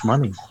too much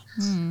money.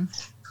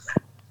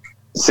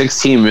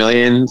 16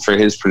 million for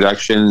his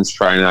production is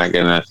probably not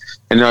going to.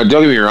 And no,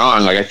 don't get me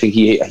wrong. Like I think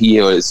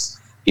he was,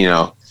 you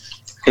know,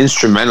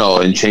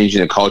 instrumental in changing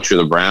the culture of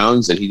the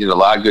Browns, and he did a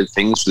lot of good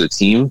things for the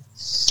team.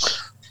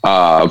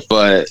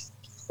 But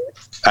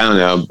I don't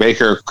know.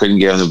 Baker couldn't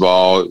get on the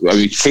ball. I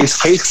mean, Case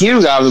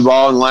Keenum got on the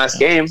ball in the last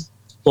game.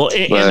 Well,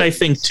 and I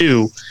think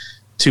too,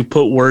 to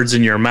put words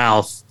in your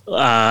mouth,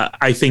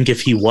 I think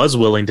if he was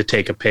willing to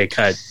take a pay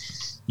cut,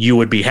 you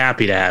would be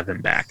happy to have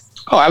him back.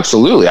 Oh,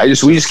 absolutely.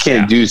 We just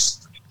can't do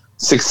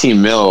 16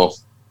 mil,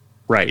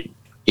 right?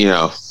 You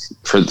know,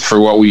 for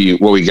what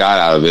we got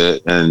out of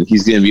it, and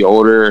he's going to be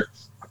older.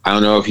 I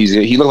don't know if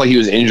he looked like he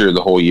was injured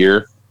the whole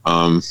year.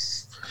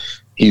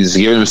 He's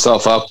giving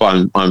himself up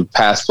on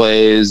pass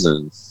plays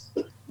and.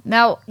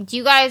 Now, is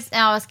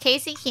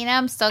Casey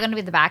Keenum still going to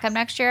be the backup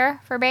next year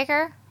for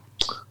Baker?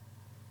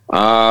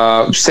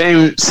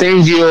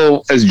 Same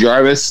deal as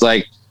Jarvis.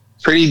 Like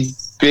pretty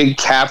big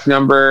cap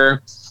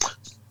number.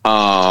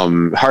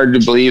 Hard to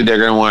believe they're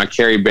going to want to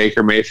carry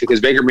Baker Mayfield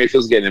because Baker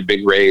Mayfield's getting a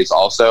big raise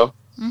also.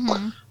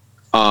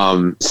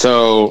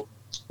 So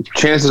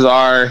chances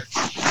are,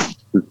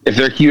 if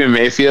they're keeping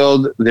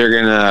Mayfield, they're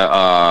going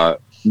to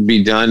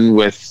be done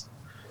with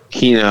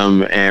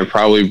Keenum and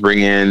probably bring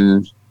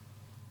in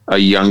a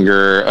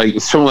younger,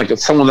 someone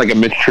like a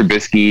Mitch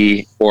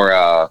Trubisky or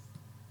a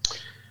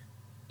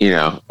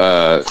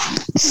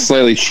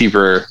slightly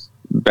cheaper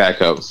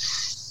backup.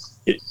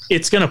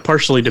 It's going to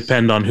partially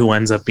depend on who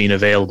ends up being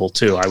available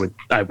too.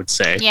 I would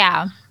say.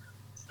 Yeah.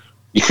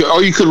 You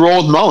could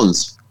roll with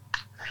Mullins.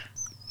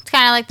 It's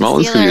kind of like the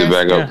Mullins Steelers. could be the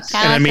backup. Yeah.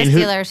 Kind of like the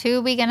Steelers. Who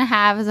are we going to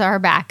have as our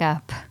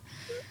backup?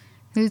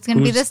 Who's going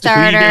to be the starter?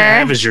 Who are you going to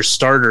have as your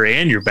starter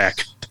and your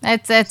backup?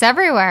 It's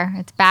everywhere.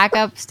 It's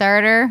backup,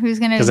 starter. Who's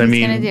going to do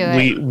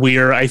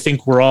it? I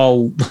think we're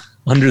all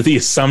under the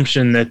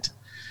assumption that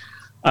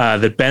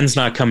Ben's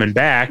not coming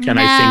back, and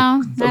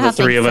I think the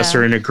three of us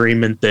are in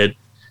agreement that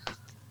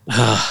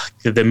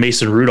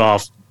Mason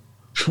Rudolph.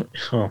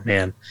 Oh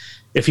man,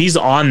 if he's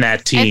on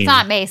that team, it's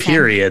not Mason.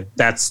 Period.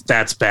 That's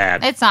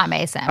bad. It's not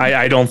Mason.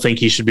 I don't think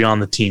he should be on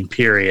the team.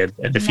 Period.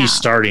 And if he's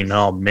starting,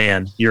 oh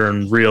man, you're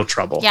in real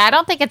trouble. Yeah, I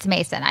don't think it's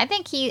Mason. I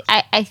think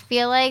I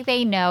feel like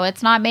they know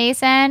it's not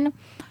Mason.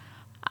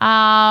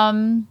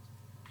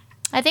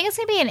 I think it's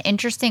going to be an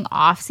interesting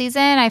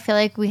offseason. I feel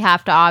like we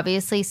have to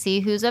obviously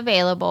see who's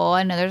available.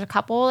 I know there's a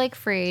couple like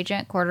free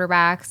agent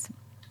quarterbacks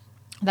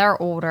that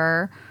are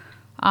older.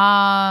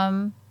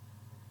 Some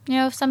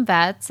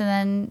vets,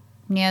 and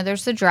then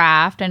there's the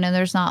draft. I know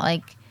there's not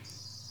like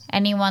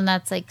anyone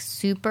that's like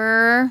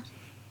super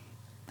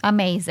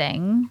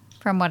amazing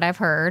from what I've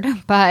heard,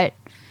 but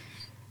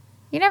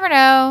you never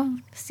know.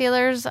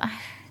 Steelers,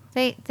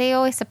 they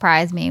always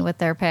surprise me with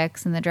their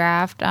picks in the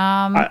draft.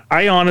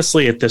 I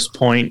honestly, at this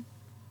point,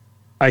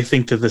 I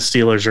think that the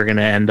Steelers are going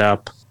to end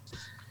up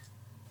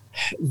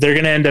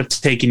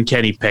taking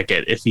Kenny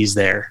Pickett if he's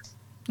there.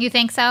 You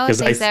think so? If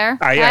he's there?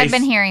 I've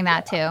been hearing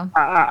that too.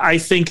 I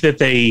think that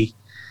they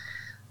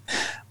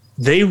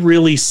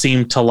really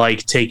seem to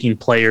like taking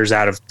players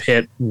out of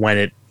Pitt when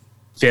it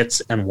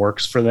fits and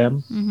works for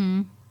them.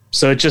 Mm-hmm.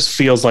 So it just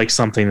feels like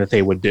something that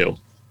they would do.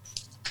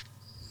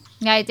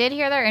 Yeah, I did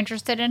hear they're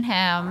interested in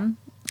him.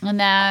 And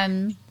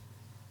then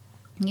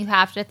you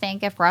have to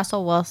think if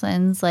Russell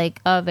Wilson's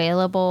like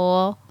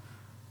available,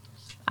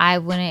 I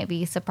wouldn't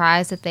be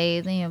surprised if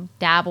they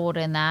dabbled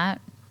in that.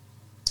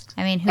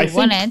 I mean, who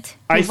wouldn't?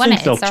 It's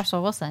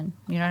Russell Wilson.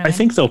 You know what I mean? I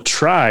think they'll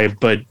try,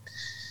 but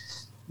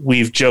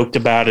we've joked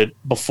about it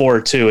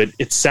before too.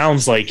 It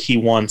sounds like he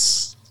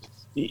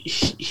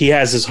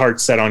has his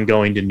heart set on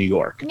going to New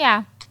York.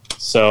 Yeah.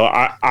 So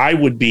I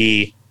would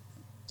be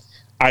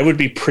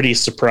pretty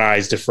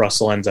surprised if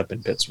Russell ends up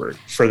in Pittsburgh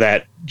for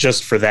that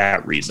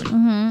reason.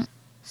 Mm-hmm.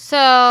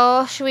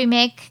 So should we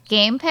make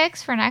game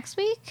picks for next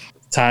week?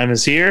 Time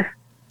is here.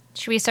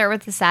 Should we start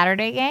with the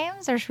Saturday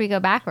games or should we go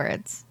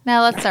backwards?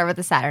 No, let's start with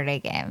the Saturday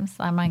games.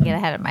 I'm going to get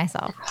ahead of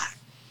myself.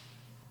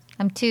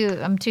 I'm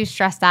too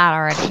stressed out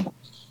already.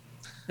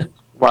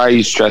 Why are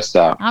you stressed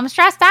out? I'm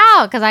stressed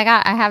out because I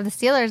have the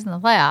Steelers in the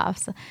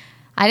playoffs.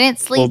 I didn't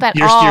sleep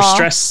at all.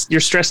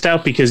 You're stressed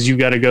out because you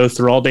got to go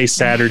through all day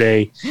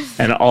Saturday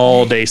and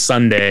all day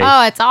Sunday.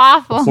 Oh, it's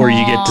awful. Before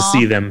you get to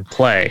see them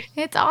play.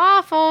 It's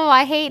awful.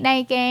 I hate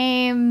night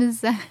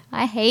games.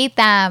 I hate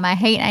them. I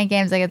hate night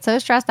games. I get so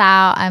stressed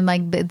out. I'm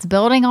like, it's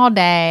building all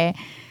day.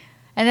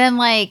 And then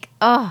I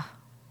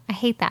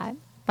hate that.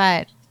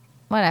 But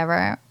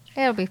whatever.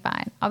 It'll be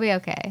fine. I'll be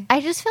okay. I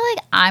just feel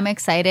like I'm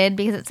excited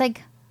because it's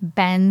like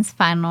Ben's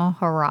final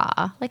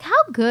hurrah. Like,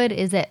 how good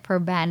is it for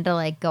Ben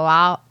to go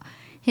out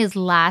his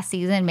last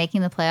season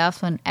making the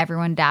playoffs when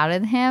everyone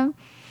doubted him.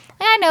 And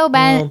I know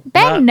Ben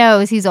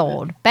knows he's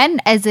old. Ben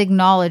has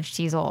acknowledged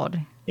he's old.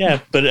 Yeah,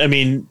 but I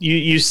mean,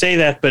 you say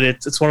that, but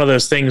it's one of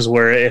those things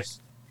where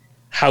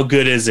how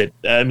good is it?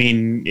 I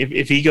mean,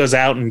 if he goes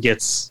out and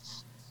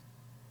gets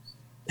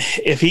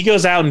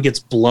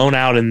blown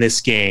out in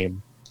this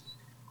game,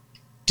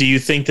 do you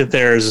think that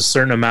there's a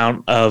certain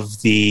amount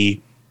of the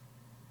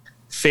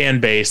fan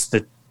base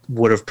that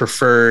would have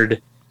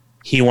preferred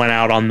he went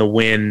out on the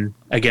win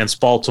against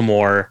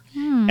Baltimore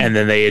and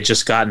then they had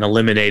just gotten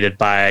eliminated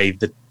by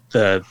the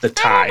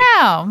tie?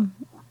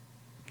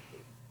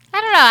 I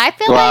don't know. I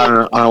feel like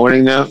on a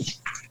winning note.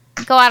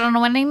 Go out on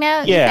a winning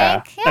note.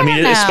 Yeah, I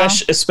mean,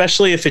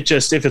 especially if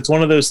it's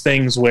one of those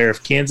things where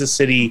if Kansas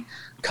City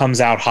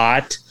comes out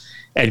hot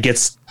and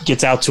gets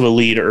out to a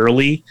lead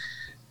early,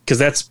 because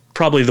that's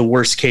probably the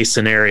worst case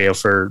scenario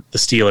for the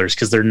Steelers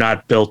because they're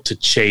not built to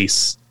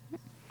chase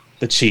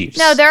the Chiefs.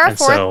 No, they're a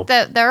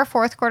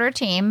fourth quarter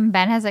team.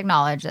 Ben has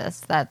acknowledged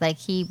this, that like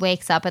he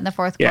wakes up in the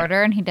fourth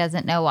quarter and he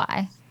doesn't know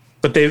why.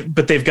 But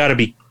they've got to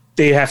be.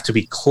 They have to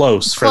be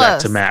close for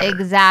that to matter.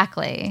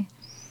 Exactly.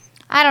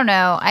 I don't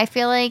know. I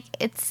feel like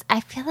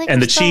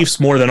and the Chiefs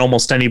more than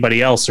almost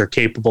anybody else are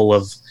capable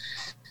of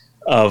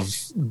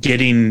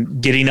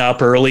getting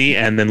up early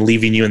and then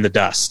leaving you in the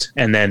dust.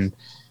 And then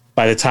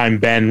by the time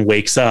Ben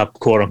wakes up,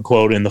 quote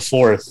unquote, in the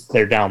fourth,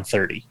 they're down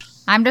 30.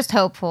 I'm just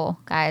hopeful,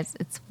 guys.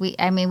 We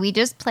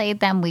just played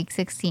them week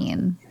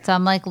 16. So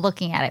I'm like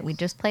looking at it. We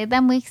just played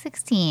them week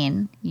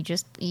 16. You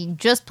just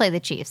play the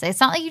Chiefs. It's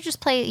not like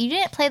you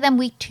didn't play them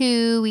week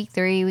 2, week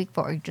 3, week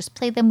 4. You just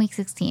played them week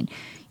 16.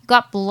 You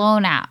got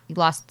blown out. You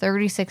lost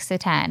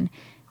 36-10.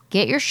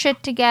 Get your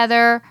shit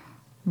together.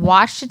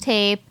 Watch the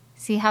tape.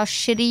 See how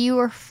shitty you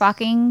were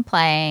fucking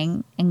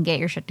playing and get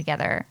your shit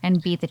together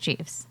and beat the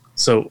Chiefs.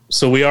 So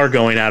we are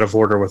going out of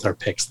order with our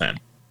picks then.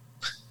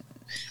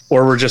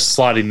 Or we're just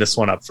slotting this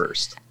one up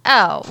first.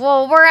 Oh,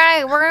 well, we're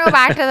gonna go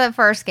back to the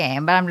first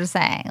game, but I'm just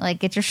saying, like,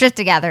 get your shit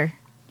together.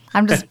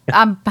 I'm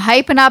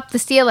hyping up the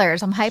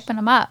Steelers. I'm hyping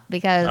them up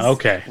because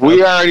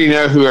we already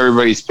know who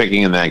everybody's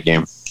picking in that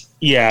game.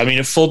 Yeah, I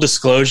mean, full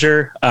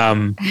disclosure.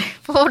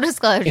 Full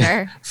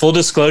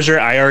disclosure.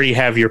 I already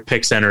have your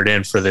picks entered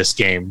in for this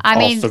game. I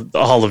mean,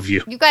 all of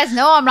you. You guys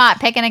know I'm not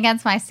picking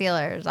against my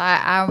Steelers.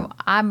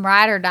 I'm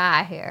ride or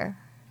die here.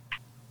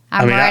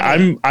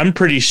 I'm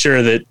pretty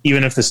sure that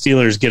even if the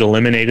Steelers get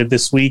eliminated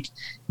this week,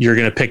 you're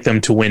going to pick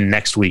them to win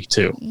next week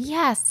too.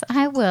 Yes,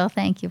 I will.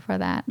 Thank you for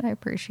that. I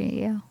appreciate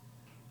you.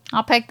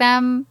 I'll pick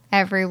them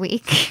every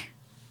week,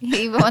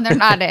 even when they're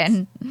not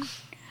in.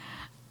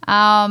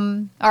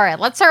 All right,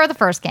 let's start with the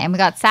first game. We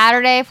got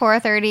Saturday,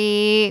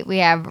 4:30. We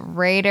have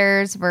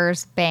Raiders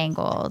versus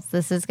Bengals.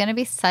 This is going to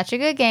be such a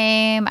good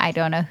game. I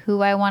don't know who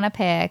I want to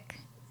pick.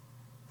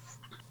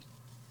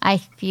 I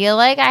feel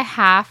like I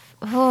have.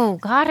 Oh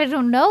God, I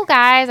don't know,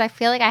 guys. I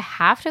feel like I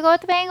have to go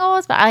with the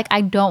Bengals, but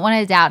I don't want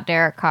to doubt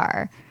Derek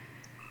Carr.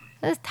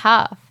 This is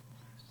tough.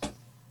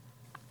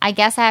 I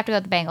guess I have to go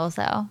with the Bengals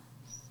though.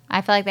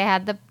 I feel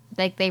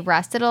like they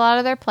rested a lot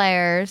of their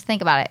players.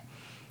 Think about it.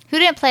 Who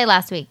didn't play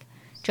last week?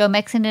 Joe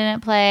Mixon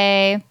didn't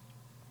play.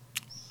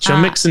 Joe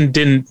Mixon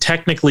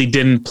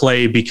didn't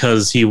play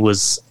because he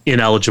was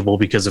ineligible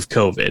because of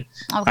COVID.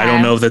 Okay. I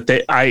don't know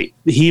that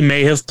he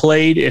may have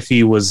played if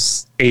he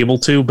was able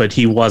to, but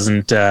he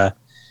wasn't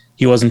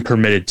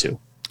permitted to.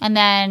 And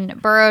then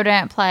Burrow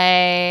didn't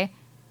play.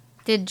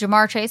 Did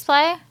Jamar Chase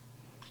play?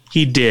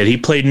 He did. He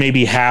played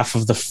maybe half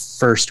of the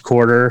first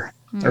quarter,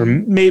 or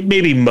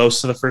maybe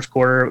most of the first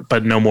quarter,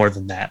 but no more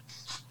than that.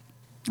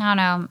 I don't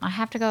know. I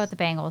have to go with the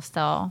Bengals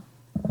still.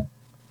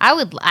 I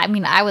have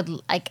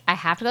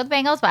to go with the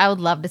Bengals, but I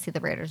would love to see the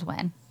Raiders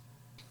win.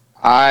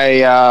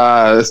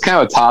 It's kind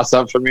of a toss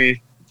up for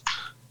me.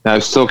 I'm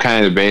still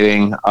kind of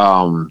debating.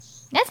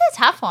 That's a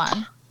tough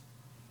one.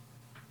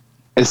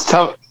 It's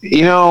tough,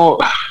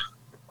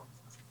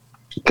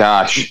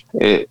 gosh,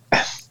 I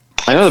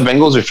know the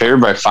Bengals are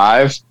favored by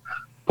 5,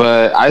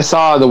 but I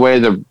saw the way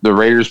the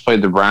Raiders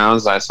played the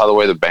Browns. And I saw the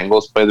way the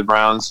Bengals played the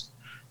Browns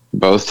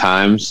both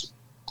times.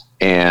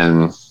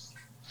 And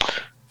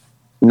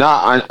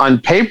not on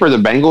paper, the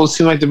Bengals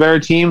seem like the better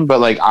team, but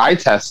like eye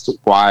test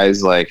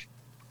wise, like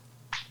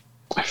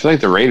I feel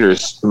like the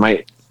Raiders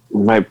might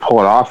pull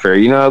it off here. I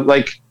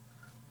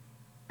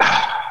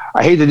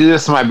hate to do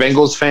this to my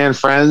Bengals fan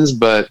friends,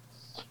 but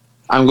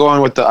I'm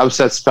going with the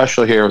upset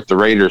special here with the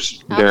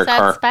Raiders. Derek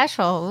Carr.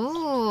 Special.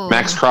 Ooh.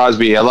 Max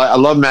Crosby. I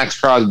love Max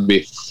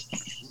Crosby.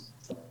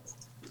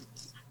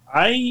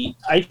 I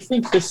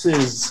think this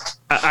is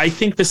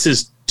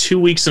 2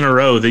 weeks in a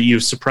row that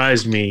you've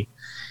surprised me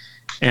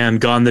and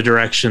gone the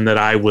direction that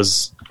I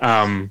was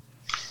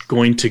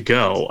going to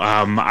go.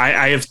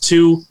 I have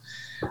two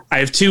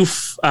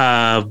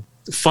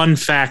fun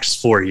facts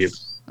for you.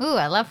 Ooh,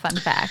 I love fun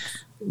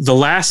facts. The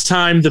last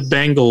time the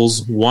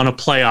Bengals won a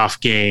playoff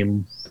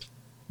game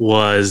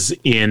was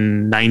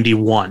in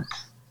 91.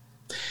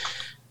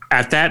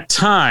 At that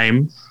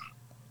time,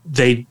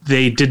 they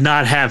did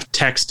not have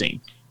texting.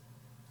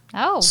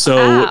 Oh, So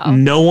wow.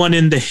 no one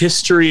in the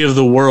history of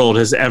the world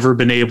has ever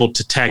been able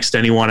to text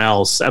anyone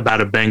else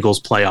about a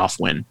Bengals playoff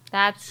win.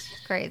 That's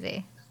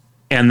crazy.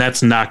 And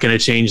that's not going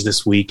to change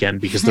this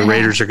weekend because the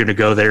Raiders are going to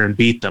go there and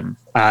beat them.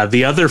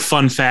 The other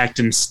fun fact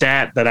and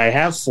stat that I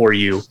have for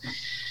you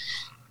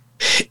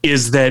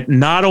is that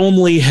not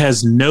only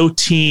has no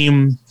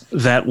team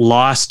that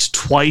lost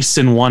twice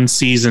in one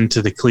season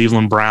to the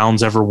Cleveland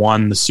Browns ever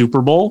won the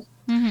Super Bowl,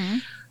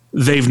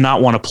 they've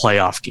not won a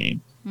playoff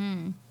game.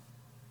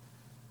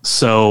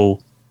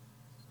 So,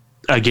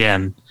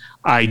 again,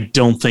 I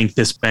don't think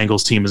this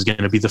Bengals team is going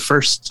to be the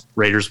first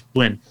Raiders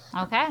win.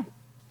 Okay.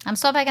 I'm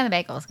still picking the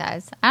Bengals,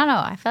 guys. I don't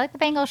know. I feel like the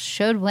Bengals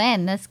should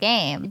win this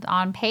game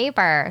on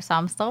paper, so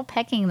I'm still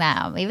picking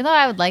them. Even though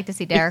I would like to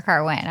see Derek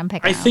Carr win, I'm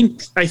picking them.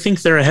 I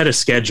think they're ahead of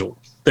schedule.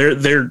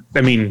 They're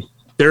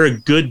a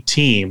good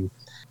team.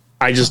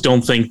 I just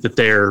don't think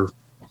that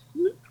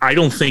I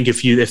don't think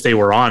if they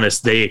were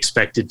honest, they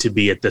expected to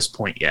be at this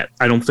point yet.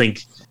 I don't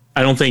think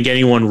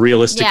anyone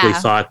realistically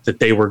thought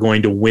that they were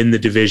going to win the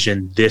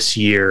division this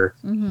year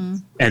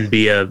and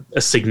be a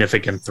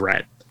significant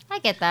threat. I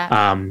get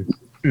that.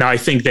 Now, I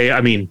think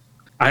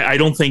I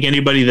don't think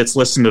anybody that's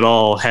listened at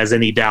all has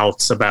any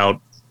doubts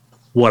about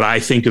what I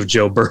think of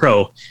Joe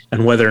Burrow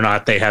and whether or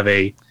not they have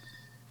a,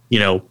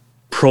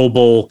 Pro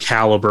Bowl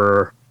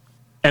caliber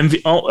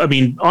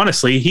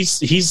honestly,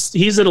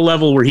 he's at a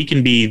level where he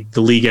can be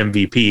the league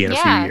MVP in a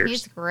few years.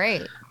 He's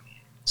great.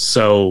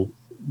 So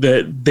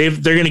they're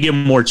going to get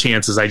more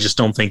chances. I just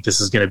don't think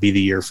this is going to be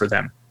the year for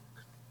them.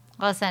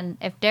 Listen,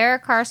 if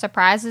Derek Carr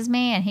surprises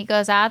me and he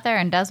goes out there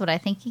and does what I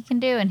think he can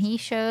do and he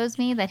shows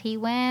me that he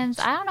wins,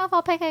 I don't know if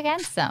I'll pick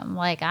against him.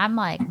 I'm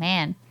like,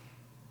 man,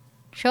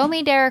 show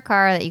me Derek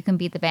Carr that you can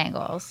beat the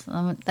Bengals.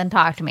 Then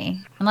talk to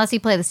me. Unless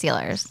you play the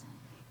Steelers.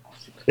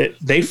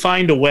 They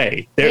find a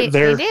way. They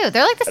do.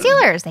 They're like the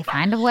Steelers. They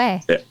find a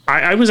way.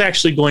 I was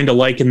actually going to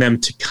liken them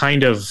to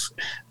kind of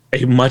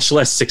a much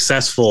less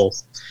successful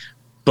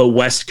but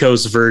West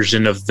Coast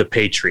version of the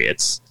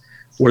Patriots,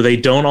 where they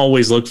don't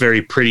always look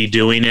very pretty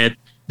doing it.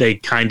 They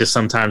kind of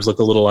sometimes look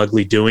a little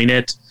ugly doing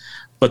it,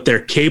 but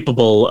they're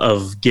capable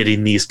of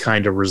getting these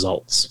kind of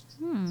results.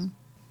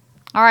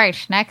 All right,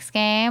 next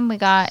game, we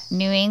got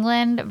New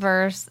England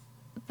versus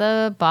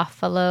the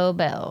Buffalo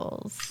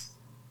Bills.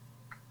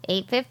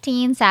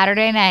 8:15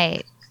 Saturday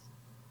night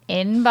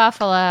in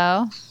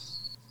Buffalo.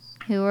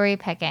 Who are we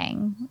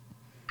picking?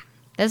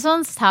 This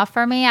one's tough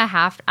for me. I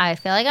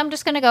feel like I'm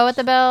just going to go with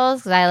the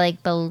Bills because I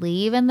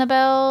believe in the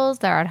Bills.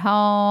 They're at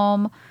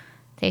home.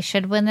 They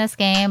should win this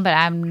game, but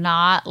I'm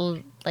not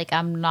going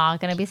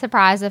to be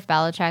surprised if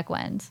Belichick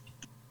wins.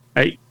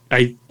 I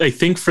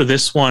think for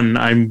this one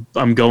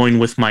I'm going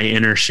with my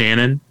inner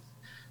Shannon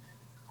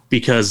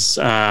because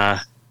I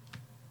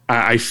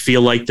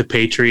feel like the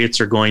Patriots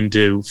are going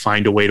to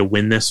find a way to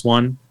win this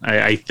one.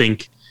 I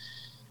think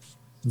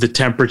the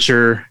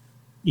temperature,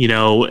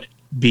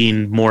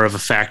 being more of a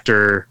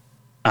factor,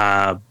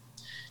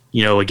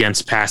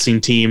 against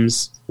passing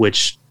teams,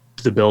 which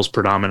the Bills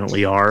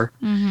predominantly are.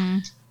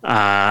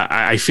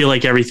 I feel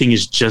like everything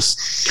is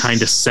just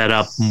kind of set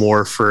up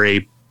more for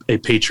a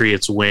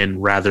Patriots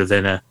win rather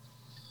than a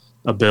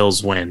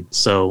Bills win.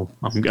 So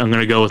I'm going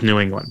to go with New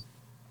England.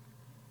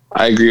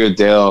 I agree with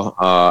Dale.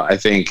 I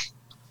think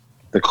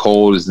the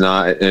cold is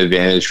not an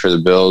advantage for the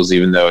Bills,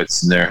 even though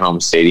it's in their home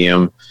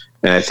stadium.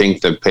 And I think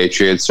the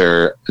Patriots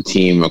are a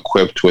team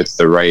equipped with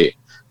the right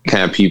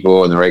kind of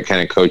people and the right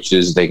kind of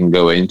coaches. They can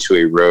go into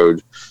a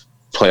road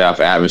playoff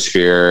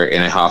atmosphere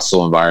in a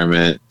hostile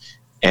environment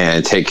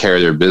and take care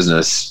of their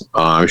business.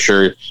 I'm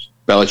sure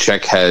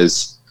Belichick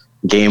has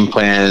game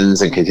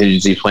plans and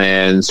contingency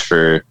plans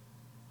for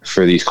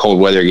these cold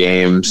weather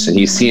games, and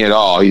he's seen it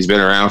all. He's been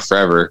around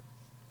forever.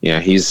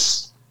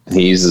 He's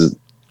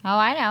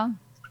I know.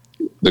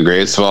 the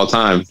greatest of all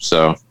time.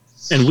 So,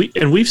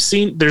 and we've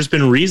seen there's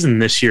been reason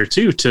this year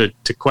too to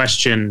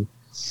question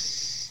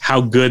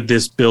how good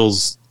this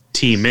Bills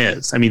team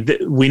is. I mean,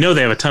 we know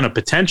they have a ton of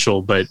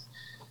potential, but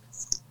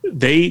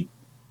they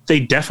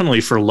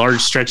definitely for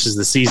large stretches of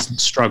the season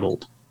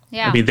struggled.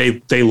 Yeah. I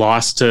mean, they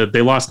lost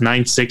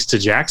 9-6 to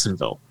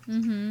Jacksonville.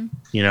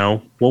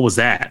 What was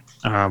that?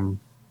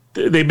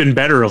 They've been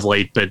better of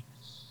late, but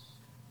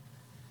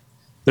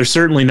they're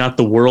certainly not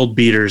the world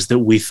beaters that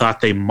we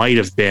thought they might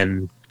have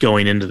been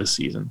going into the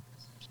season.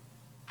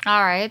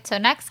 All right. So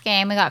next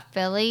game, we got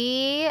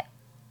Philly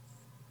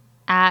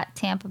at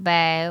Tampa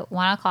Bay,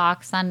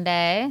 1:00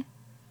 Sunday.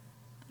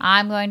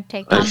 I'm going to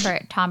take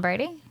Tom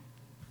Brady.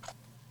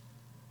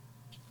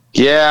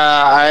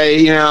 Yeah,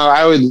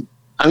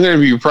 I'm going to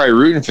be probably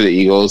rooting for the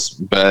Eagles,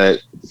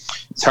 but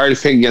it's hard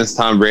to pick against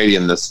Tom Brady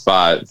in this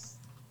spot.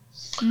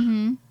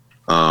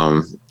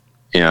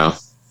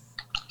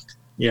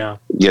 Yeah.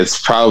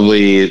 It's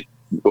probably,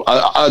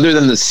 other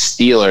than the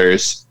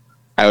Steelers,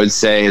 I would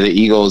say the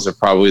Eagles are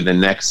probably the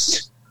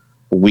next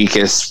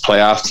weakest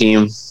playoff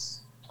team.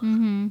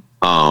 I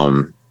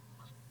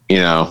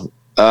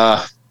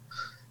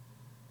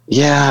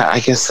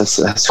guess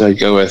that's what I'd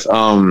go with.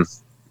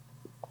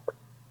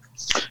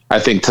 I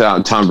think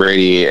Tom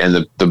Brady and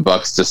the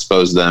Bucs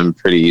disposed them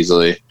pretty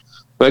easily.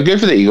 But good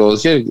for the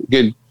Eagles. Yeah,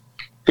 good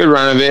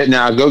run of it.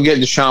 Now go get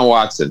Deshaun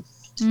Watson.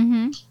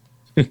 Mm-hmm.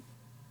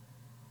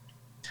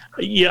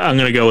 Yeah, I'm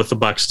going to go with the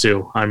Bucs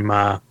too. I'm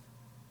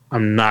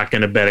not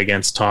going to bet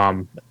against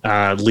Tom,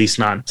 at least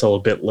not until a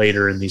bit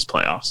later in these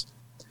playoffs.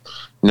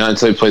 Not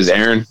until he plays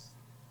Aaron.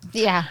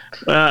 Yeah.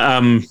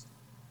 I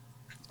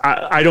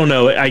don't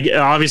know.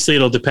 Obviously,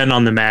 it'll depend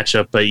on the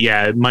matchup, but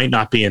yeah, it might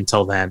not be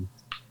until then.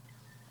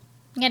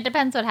 It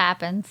depends what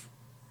happens.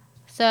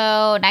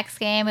 So next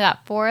game, we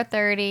got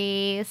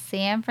 4:30,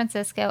 San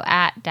Francisco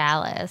at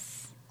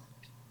Dallas.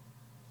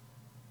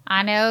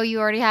 I know you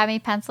already have me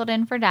penciled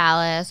in for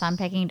Dallas. I'm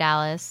picking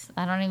Dallas.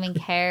 I don't even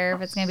care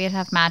if it's going to be a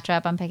tough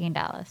matchup. I'm picking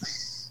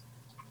Dallas.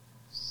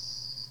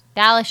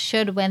 Dallas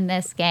should win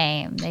this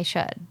game. They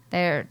should.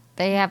 They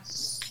have.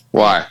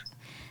 Why?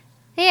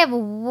 They have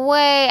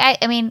way.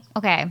 I mean,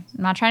 okay. I'm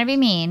not trying to be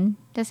mean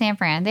to San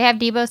Fran. They have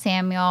Deebo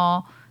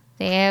Samuel.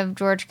 They have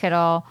George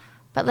Kittle.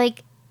 But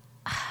like,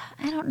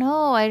 I don't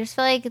know. I just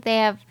feel like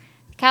the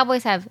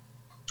Cowboys have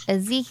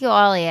Ezekiel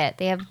Elliott.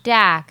 They have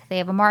Dak. They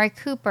have Amari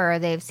Cooper.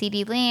 They have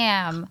CeeDee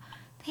Lamb.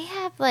 They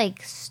have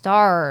like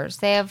stars.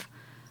 They have.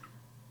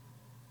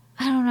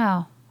 I don't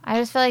know. I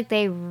just feel like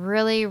they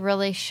really,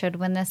 really should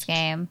win this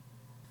game.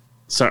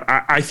 So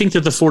I think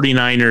that the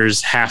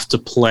 49ers have to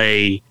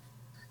play.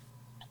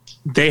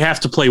 They have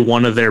to play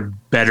one of their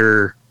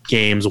better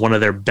games, one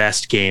of their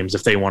best games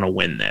if they want to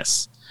win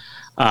this.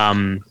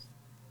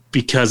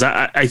 Because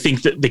I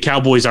think that the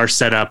Cowboys are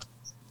set up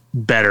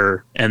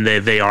better, and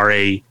they are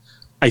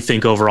I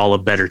think overall a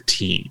better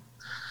team.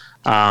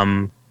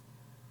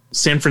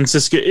 San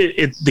Francisco,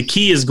 the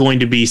key is going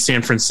to be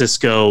San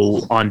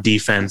Francisco on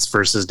defense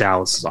versus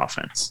Dallas's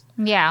offense.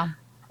 Yeah.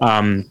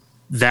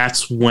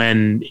 That's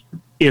when,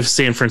 if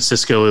San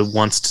Francisco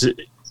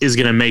is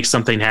going to make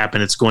something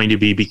happen, it's going to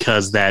be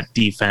because that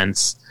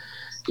defense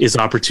is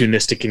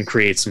opportunistic and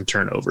creates some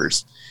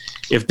turnovers.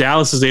 If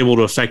Dallas is able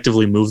to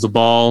effectively move the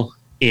ball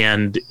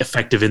and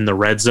effective in the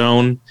red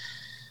zone,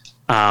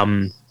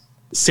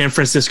 San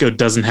Francisco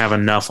doesn't have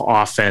enough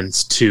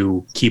offense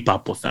to keep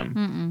up with them.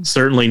 Mm-mm.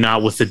 Certainly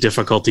not with the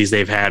difficulties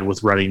they've had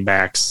with running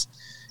backs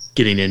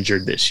getting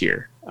injured this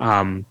year.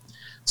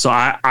 So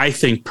I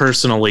think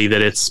personally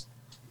that it's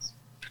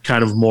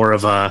kind of more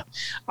of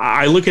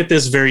I look at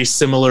this very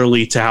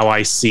similarly to how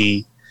I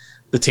see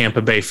the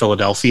Tampa Bay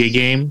Philadelphia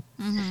game,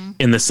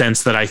 in the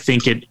sense that I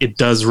think it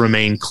does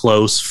remain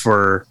close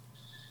for,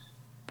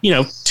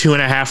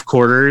 2.5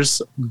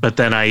 quarters, but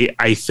then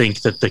I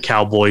think that the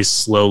Cowboys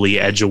slowly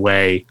edge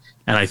away,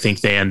 and I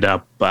think they end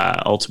up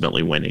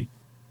ultimately winning.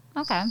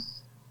 Okay.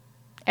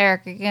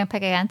 Eric, are you going to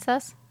pick against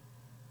us?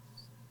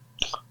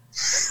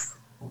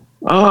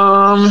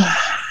 No,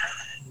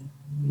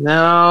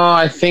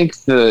 I think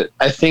that's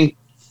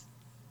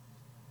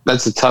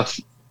a tough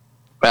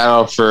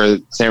battle for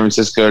San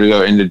Francisco to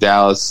go into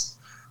Dallas.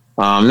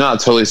 I'm not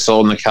totally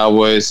sold on the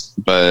Cowboys,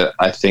 but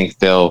I think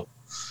they'll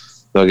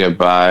get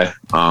by.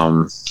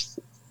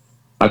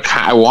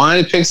 I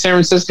wanted to pick San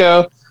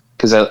Francisco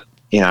because I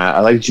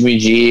like Jimmy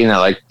G and I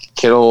like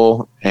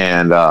Kittle,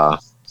 and I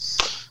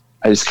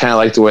just kind of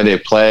like the way they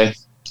play.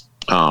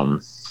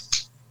 But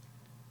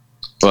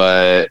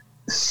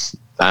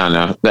I don't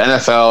know. The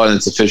NFL and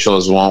its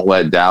officials won't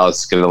let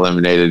Dallas get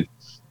eliminated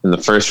in the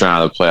first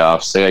round of the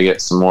playoffs. They gotta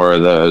get some more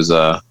of those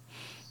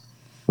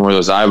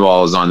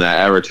eyeballs on that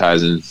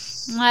advertising.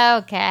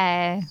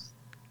 Okay.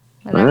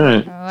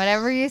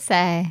 Whatever you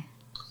say.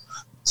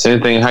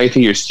 Same thing. How do you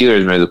think your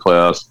Steelers made the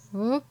playoffs?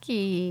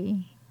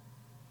 Okay.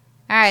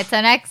 All right,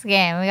 so next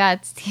game, we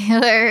got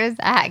Steelers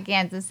at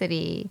Kansas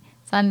City.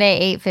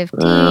 Sunday,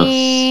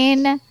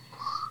 8:15.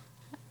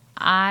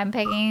 I'm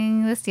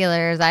picking the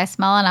Steelers. I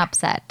smell an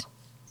upset.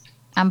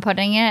 I'm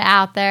putting it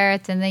out there.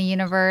 It's in the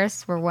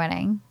universe. We're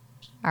winning.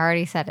 I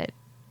already said it.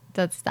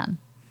 That's done.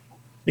 I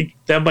think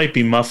that might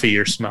be Muffy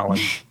you're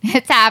smelling.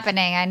 It's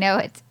happening. I know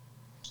it.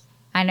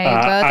 I know you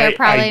both are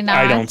probably not.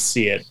 I don't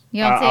see it.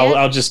 You don't see it?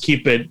 I'll just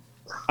keep it.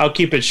 I'll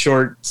keep it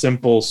short,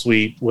 simple,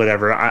 sweet,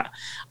 whatever.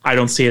 I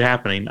don't see it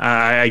happening.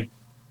 The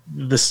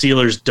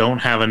Steelers don't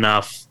have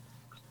enough,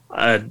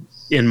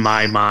 in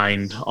my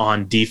mind,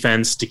 on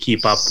defense to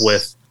keep up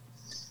with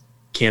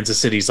Kansas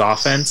City's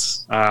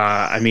offense.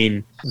 I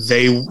mean,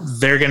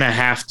 they're gonna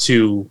have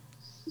to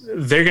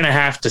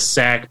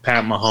sack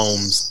Pat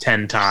Mahomes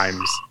 10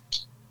 times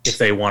if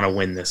they want to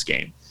win this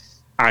game.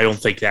 I don't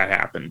think that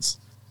happens.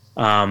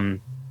 And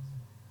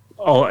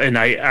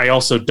I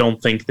also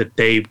don't think that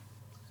they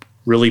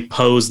really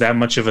pose that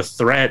much of a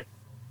threat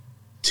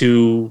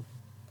to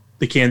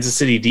the Kansas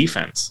City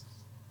defense.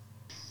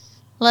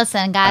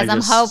 Listen, guys,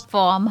 I'm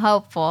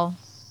hopeful.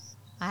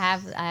 I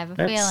have a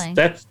feeling.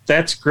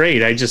 That's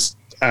great.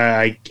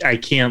 I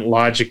can't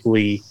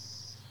logically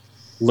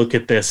look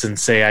at this and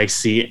say I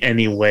see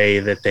any way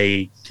that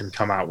they can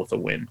come out with a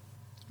win.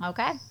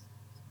 Okay.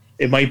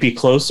 It might be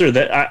closer.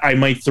 That I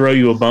might throw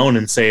you a bone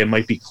and say it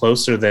might be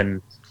closer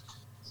than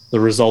the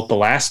result the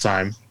last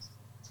time,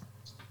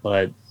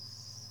 but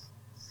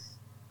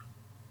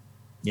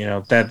You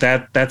know,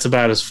 that's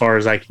about as far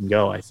as I can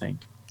go, I think.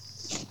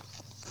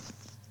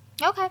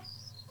 Okay.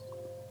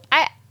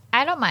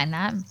 I don't mind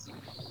that.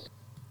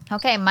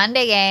 Okay,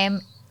 Monday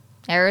game,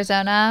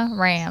 Arizona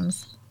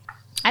Rams.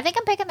 I think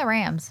I'm picking the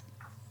Rams.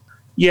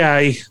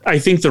 Yeah, I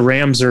think the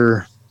Rams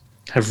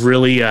have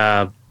really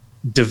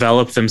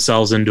developed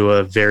themselves into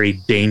a very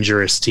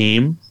dangerous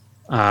team.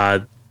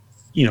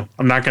 You know,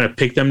 I'm not going to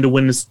pick them to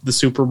win the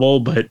Super Bowl,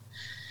 but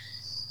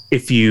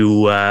if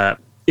you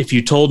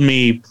told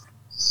me,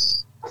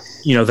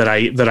 you know, that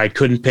I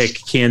couldn't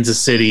pick Kansas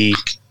City,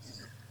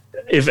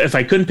 if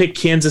I couldn't pick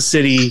Kansas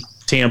City,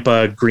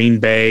 Tampa, Green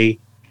Bay,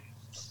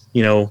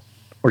 you know,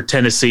 or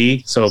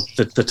Tennessee, so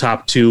the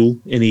top two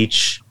in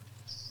each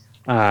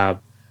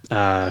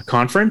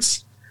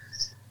conference,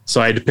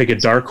 so I had to pick a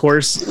dark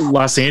horse,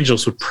 Los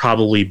Angeles would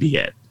probably be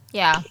it.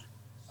 Yeah.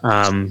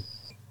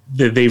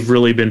 They've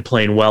really been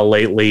playing well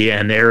lately,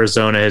 and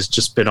Arizona has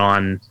just been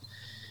on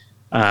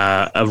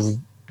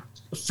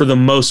for the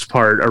most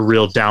part, a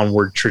real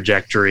downward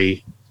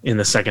trajectory in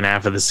the second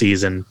half of the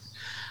season.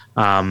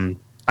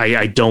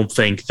 I don't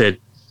think that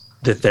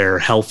they're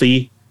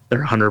healthy.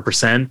 They're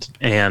 100%,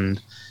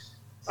 and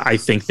I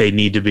think they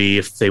need to be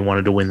if they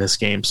wanted to win this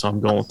game. So I'm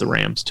going with the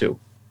Rams too.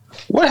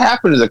 What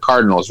happened to the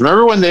Cardinals?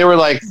 Remember when they were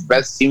like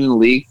best team in the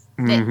league?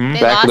 They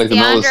Back lost in, like, the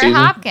middle of the DeAndre season?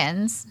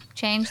 Hopkins.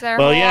 Changed their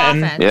whole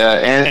offense.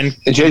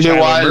 And J.J.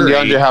 Watt and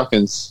DeAndre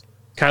Hopkins.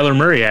 Kyler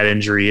Murray had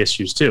injury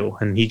issues too,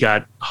 and he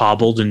got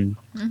hobbled and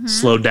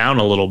slowed down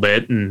a little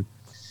bit. And,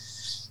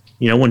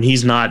 you know, when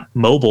he's not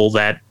mobile,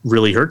 that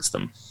really hurts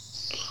them.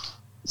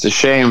 It's a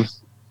shame.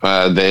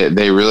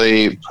 They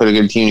really put a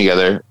good team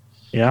together.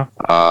 Yeah.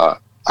 I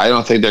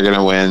don't think they're going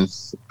to win.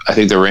 I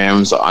think the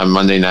Rams on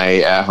Monday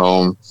night at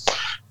home.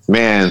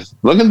 Man,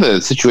 look at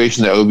the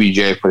situation that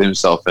OBJ put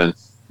himself in.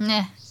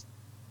 Nah.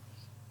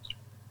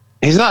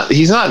 He's not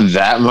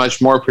that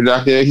much more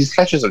productive. He's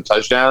catching some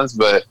touchdowns,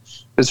 but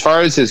as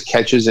far as his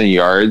catches and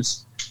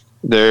yards,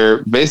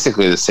 they're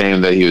basically the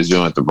same that he was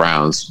doing with the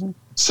Browns.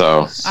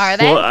 So Are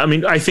they? Well, I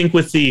mean, I think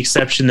with the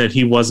exception that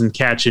he wasn't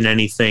catching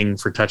anything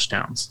for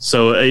touchdowns.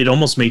 So it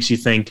almost makes you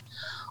think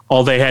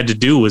all they had to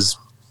do was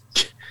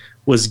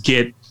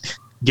get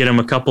him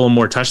a couple of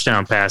more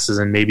touchdown passes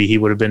and maybe he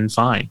would have been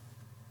fine.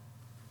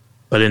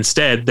 But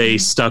instead they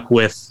stuck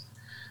with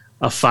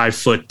a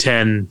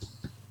 5'10"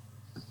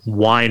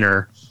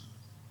 whiner,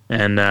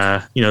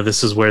 and you know,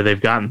 this is where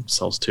they've gotten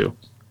themselves to.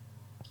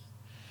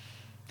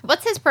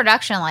 What's his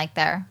production like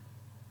there?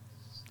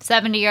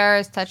 70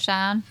 yards,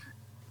 touchdown?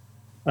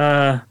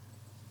 I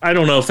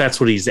don't know if that's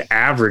what he's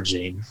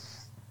averaging,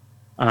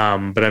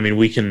 but I mean,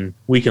 we can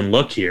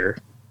look here.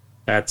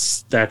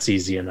 That's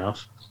easy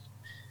enough.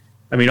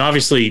 I mean,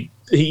 obviously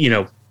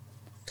it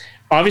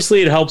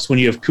helps when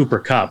you have Cooper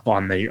Kupp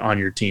on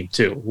your team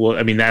too. Well,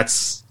 I mean,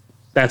 that's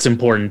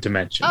important to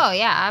mention. Oh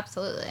yeah,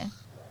 absolutely.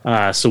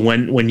 So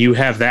when you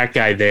have that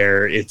guy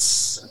there,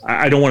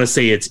 I don't want to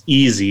say it's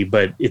easy,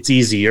 but it's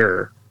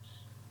easier.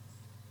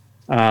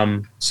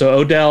 So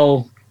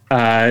Odell,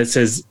 it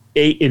says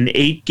in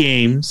 8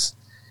 games,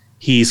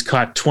 he's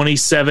caught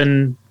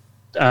 27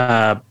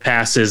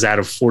 passes out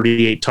of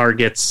 48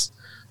 targets,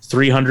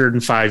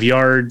 305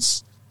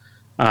 yards,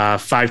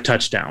 5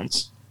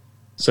 touchdowns.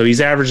 So he's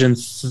averaging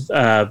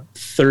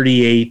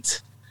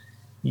 38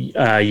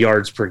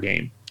 yards per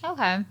game.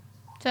 Okay.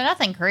 So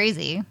nothing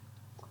crazy.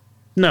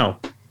 No.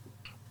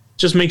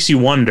 Just makes you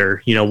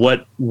wonder, you know,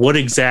 what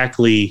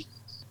exactly,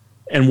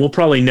 and we'll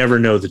probably never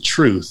know the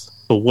truth,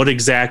 but what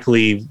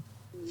exactly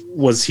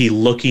was he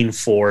looking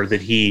for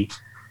that he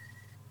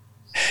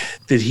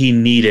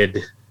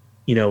needed,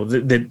 you know,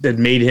 that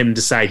made him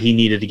decide he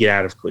needed to get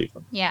out of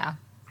Cleveland? Yeah.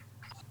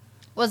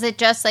 Was it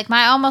just like,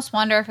 I almost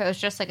wonder if it was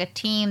just like a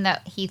team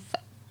that he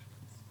thought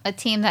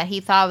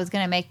was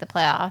going to make the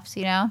playoffs,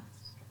 you know?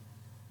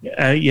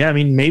 Yeah, I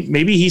mean,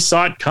 maybe he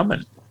saw it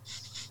coming,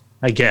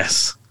 I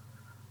guess.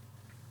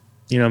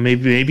 You know,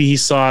 maybe he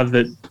saw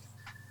that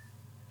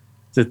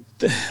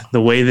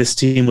the way this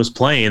team was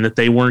playing, that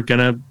they weren't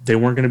gonna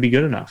be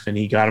good enough, and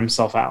he got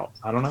himself out.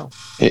 I don't know.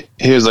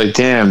 He was like,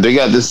 "Damn, they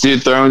got this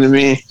dude throwing to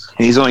me,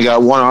 and he's only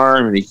got one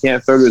arm, and he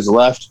can't throw to his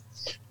left,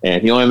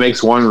 and he only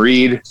makes one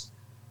read,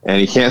 and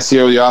he can't see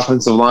over the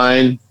offensive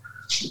line.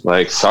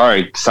 Like,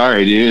 sorry,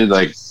 dude.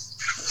 Like,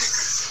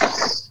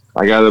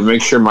 I got to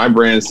make sure my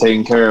brand's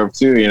taken care of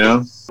too, you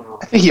know."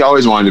 I think he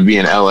always wanted to be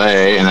in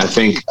LA, and I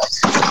think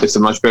it's a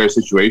much better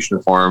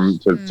situation for him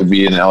to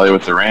be in LA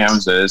with the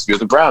Rams than it is to be with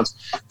the Browns.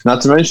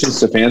 Not to mention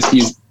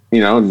Stefanski's, you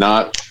know,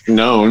 not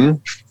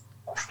known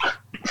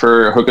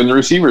for hooking the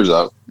receivers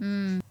up.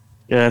 Mm.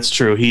 Yeah, that's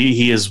true.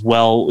 He's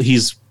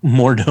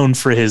more known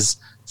for his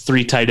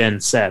 3 tight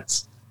end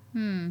sets.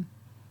 It'll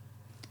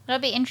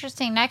be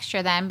interesting next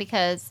year then,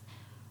 because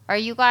are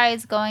you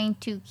guys going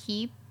to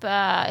keep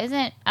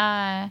isn't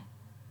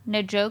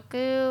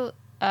Njoku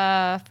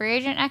free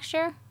agent next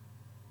year?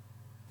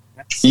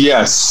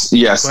 Yes.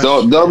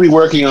 They'll be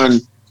working on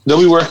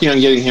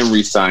getting him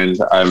re-signed,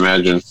 I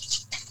imagine.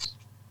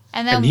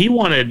 And he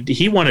wanted,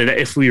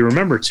 if we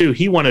remember too,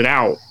 he wanted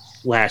out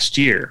last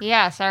year.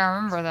 Yes, I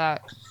remember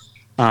that.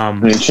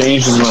 And he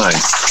changed his mind.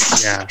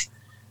 Yeah.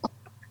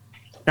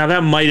 Now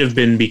that might have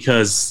been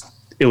because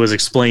it was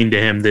explained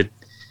to him that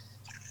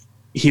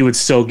he would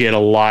still get a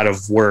lot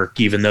of work,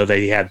 even though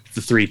they had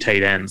the 3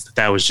 tight ends.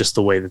 That was just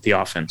the way that the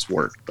offense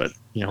worked. But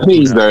I think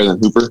he's better than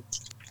Hooper.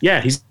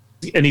 Yeah,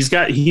 he's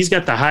got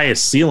the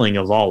highest ceiling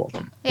of all of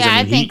them. Yeah,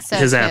 I think so.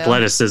 His too.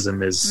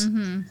 athleticism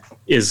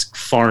is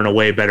far and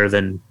away better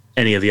than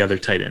any of the other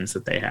tight ends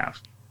that they have.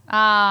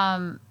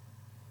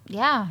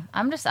 Yeah,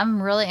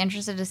 I'm really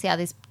interested to see how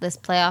this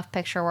playoff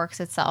picture works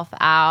itself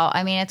out.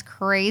 I mean, it's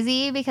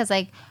crazy because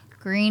like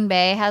Green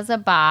Bay has a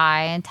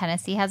bye and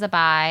Tennessee has a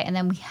bye, and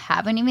then we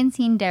haven't even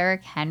seen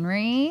Derrick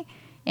Henry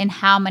in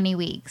how many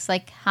weeks?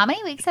 Like, how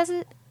many weeks has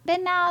it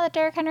been now that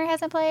Derrick Henry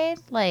hasn't played?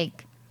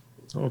 Like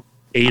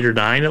 8 or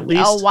 9 at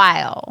least. A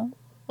while.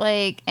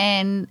 Like,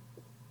 and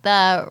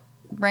the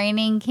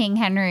reigning King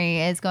Henry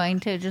is going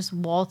to just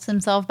waltz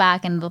himself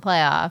back into the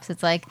playoffs.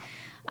 It's like,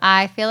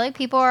 I feel like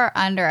people are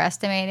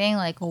underestimating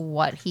like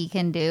what he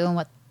can do and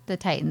what the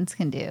Titans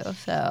can do.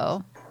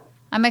 So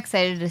I'm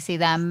excited to see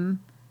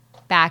them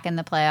back in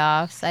the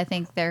playoffs. I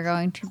think they're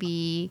going to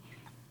be,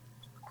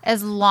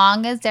 as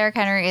long as Derrick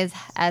Henry is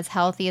as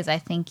healthy as I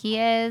think he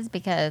is,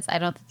 because I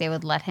don't think they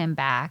would let him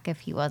back if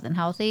he wasn't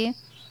healthy.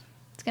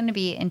 It's going to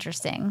be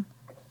interesting.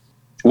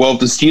 Well, if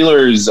the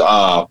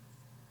Steelers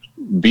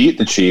beat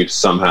the Chiefs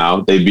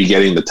somehow, they'd be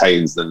getting the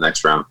Titans in the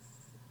next round.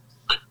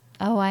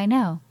 Oh, I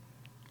know.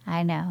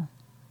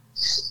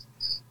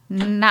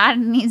 Not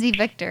an easy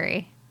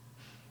victory.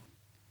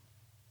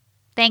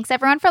 Thanks,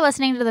 everyone, for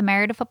listening to the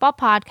Married to Football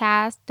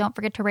podcast. Don't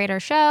forget to rate our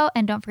show,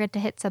 and don't forget to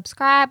hit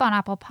subscribe on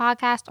Apple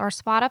Podcasts or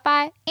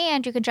Spotify.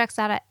 And you can check us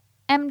out at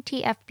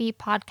MTFB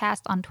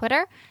Podcast on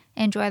Twitter.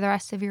 Enjoy the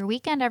rest of your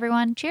weekend,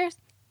 everyone. Cheers.